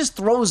Montana. He just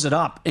throws it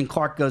up, and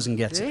Clark goes and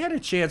gets it. They had a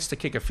chance to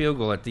kick a field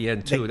goal at the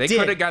end too. They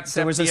could have got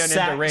Septien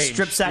in the range.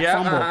 Strip sack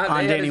fumble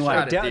on Danny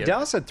White.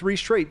 Dallas had 3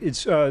 straight.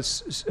 It's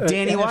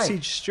Danny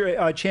NFC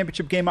White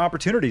championship game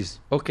opportunities.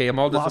 Okay, I'm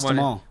all lost them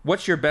all.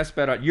 What's your best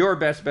bet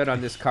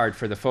on this card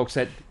for the folks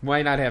that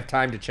might not have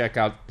time to check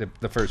out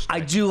the first? I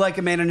do like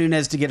Amanda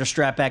Nunes to get her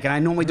strap back, and I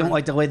normally don't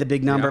like to lay the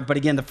big number, but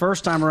again, the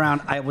first time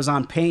around, I was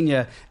on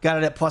Pena, got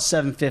it at plus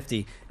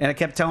 750, and I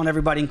kept telling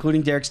everybody,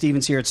 including Derek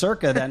Stevens here at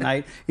Circa that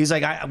night, he's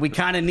like, we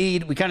kind of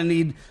need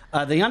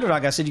the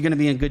underdog. I said, you're going to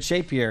be in good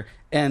shape here,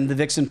 and the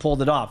Vixen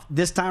pulled it off.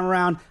 This time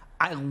around,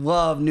 I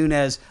love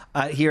Nunes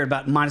here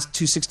about minus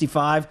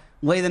 265.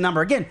 Lay the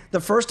number. Again, the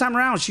first time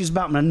around, she was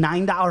about a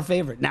 $9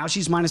 favorite. Now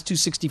she's minus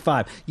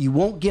 265. You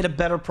won't get a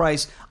better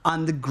price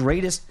on the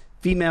greatest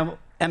female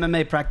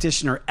MMA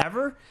practitioner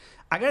ever.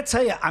 I got to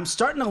tell you, I'm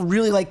starting to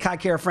really like Kai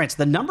Kara France.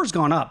 The number's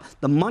gone up.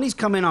 The money's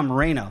come in on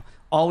Moreno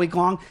all week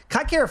long.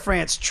 Kai Kara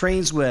France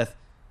trains with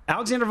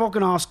Alexander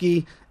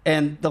Volkanovski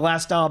and the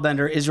last style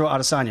bender, Israel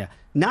Adesanya.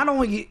 not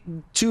only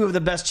two of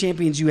the best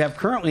champions you have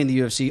currently in the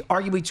UFC,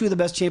 arguably two of the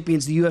best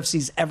champions the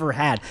UFC's ever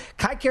had.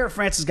 Kai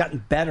Kara-France has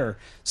gotten better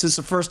since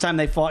the first time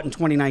they fought in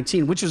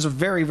 2019, which was a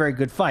very, very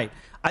good fight.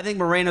 I think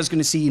Moreno's going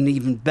to see an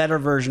even better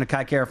version of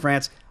Kai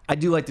Kara-France. I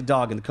do like the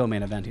dog in the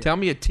co-main event here. Tell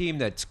me a team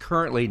that's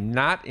currently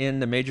not in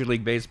the Major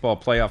League Baseball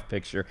playoff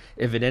picture,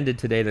 if it ended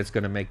today, that's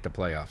going to make the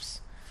playoffs.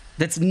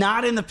 That's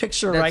not in the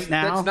picture right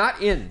now? That's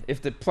not in.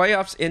 If the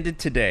playoffs ended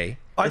today...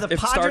 Are the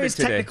Padres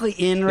technically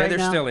in right now? Yeah,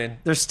 they're still in.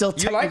 They're still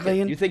technically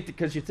in? You think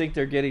because you think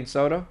they're getting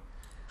Soto?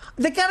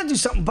 They got to do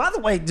something. By the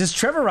way, does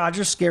Trevor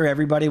Rogers scare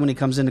everybody when he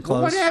comes into close?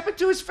 Well, what happened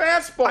to his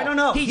fastball? I don't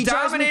know. He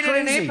dominated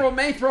in April,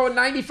 May, throwing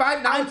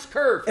 95. Now it's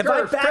curve. If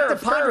I back the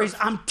Padres,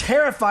 I'm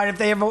terrified if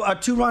they have a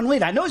 2-run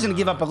lead. I know he's going to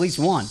give up at least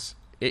one.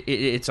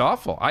 It's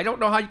awful. I don't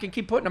know how you can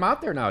keep putting him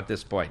out there now at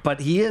this point.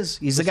 But he is.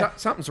 He's the guy.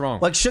 Something's wrong.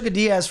 Like Sugar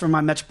Diaz from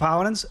my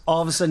Metropolitans,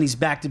 all of a sudden he's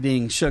back to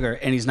being Sugar,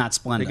 and he's not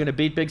splendid. They're going to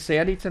beat Big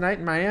Sandy tonight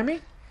in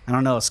Miami? I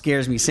don't know. It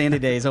scares me. Sandy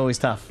Day is always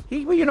tough.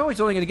 He's only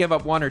going to give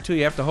up one or two.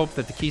 You have to hope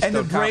that the Keystone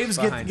and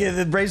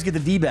the Braves get the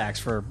D-backs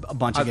for a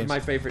bunch of games. My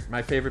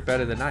favorite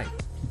bet of the night.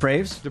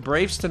 Braves? The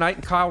Braves tonight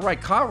and Kyle Wright.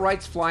 Kyle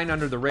Wright's flying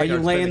under the radar. Are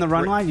you laying the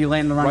run line? You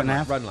laying the run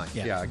line? Run line.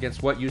 Yeah,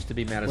 against what used to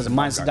be Madison. Was it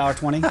minus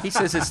 $1.20? He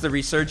says it's the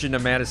resurgent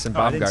of Madison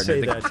Bumgarner. I didn't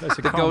say that.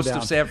 The ghost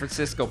of San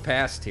Francisco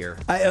passed here.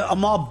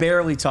 Amal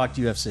barely talked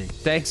UFC.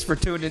 Thanks for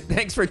tuning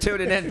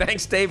in.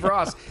 Thanks, Dave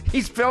Ross.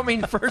 He's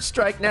filming First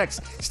Strike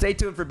next. Stay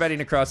tuned for Betting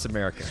Across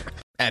America.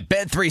 At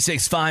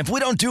Bet365, we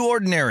don't do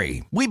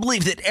ordinary. We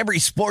believe that every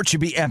sport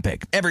should be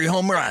epic. Every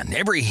home run,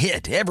 every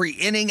hit, every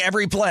inning,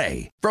 every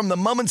play. From the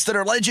moments that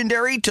are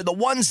legendary to the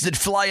ones that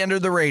fly under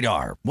the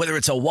radar. Whether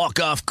it's a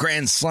walk-off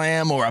grand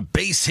slam or a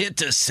base hit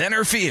to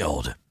center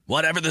field.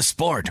 Whatever the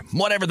sport,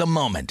 whatever the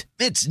moment.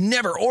 It's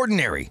never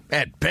ordinary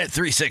at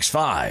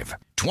Bet365.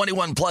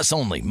 21 plus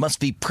only. Must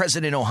be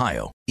present in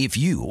Ohio. If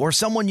you or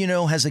someone you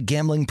know has a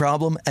gambling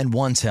problem and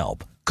wants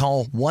help,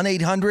 call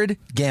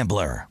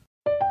 1-800-GAMBLER.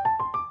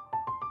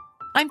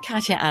 I'm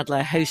Katya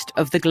Adler, host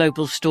of The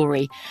Global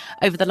Story.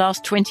 Over the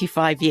last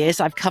 25 years,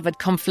 I've covered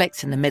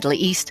conflicts in the Middle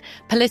East,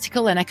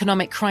 political and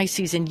economic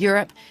crises in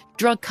Europe,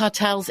 drug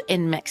cartels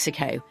in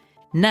Mexico.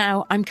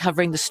 Now I'm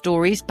covering the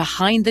stories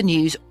behind the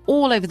news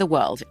all over the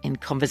world in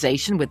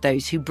conversation with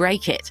those who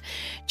break it.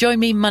 Join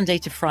me Monday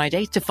to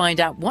Friday to find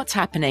out what's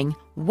happening,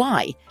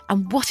 why,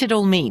 and what it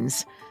all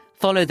means.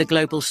 Follow The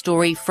Global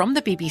Story from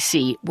the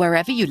BBC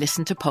wherever you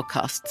listen to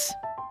podcasts.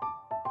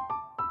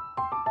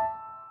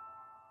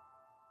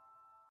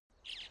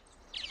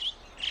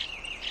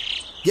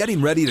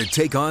 Getting ready to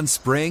take on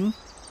spring?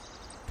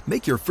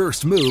 Make your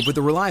first move with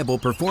the reliable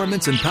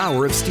performance and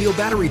power of Steel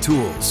battery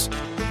tools.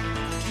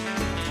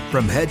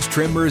 From hedge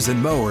trimmers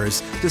and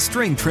mowers to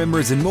string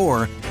trimmers and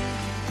more,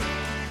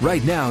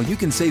 right now you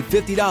can save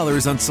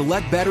 $50 on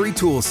select battery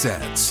tool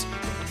sets.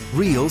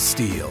 Real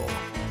Steel.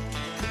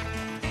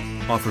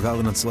 Offer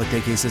valid on select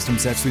AK system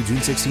sets through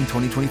June 16,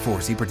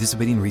 2024. See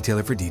participating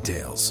retailer for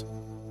details.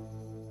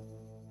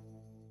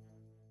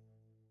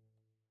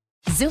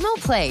 Xumo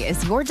Play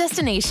is your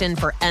destination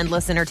for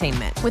endless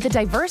entertainment. With a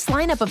diverse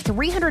lineup of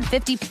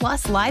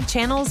 350-plus live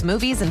channels,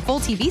 movies, and full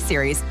TV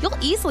series, you'll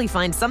easily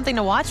find something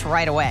to watch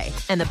right away.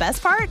 And the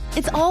best part?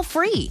 It's all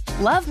free.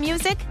 Love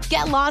music?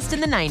 Get lost in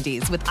the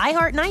 90s with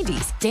iHeart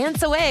 90s.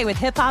 Dance away with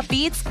hip-hop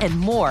beats and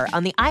more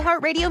on the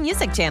iHeartRadio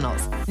music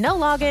channels. No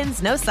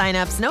logins, no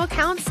signups, no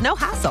accounts, no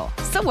hassle.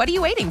 So what are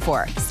you waiting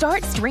for?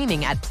 Start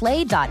streaming at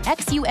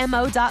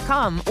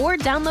play.xumo.com or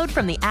download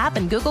from the app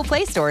and Google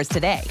Play stores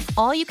today.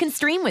 All you can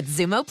stream with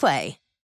Xumo Play.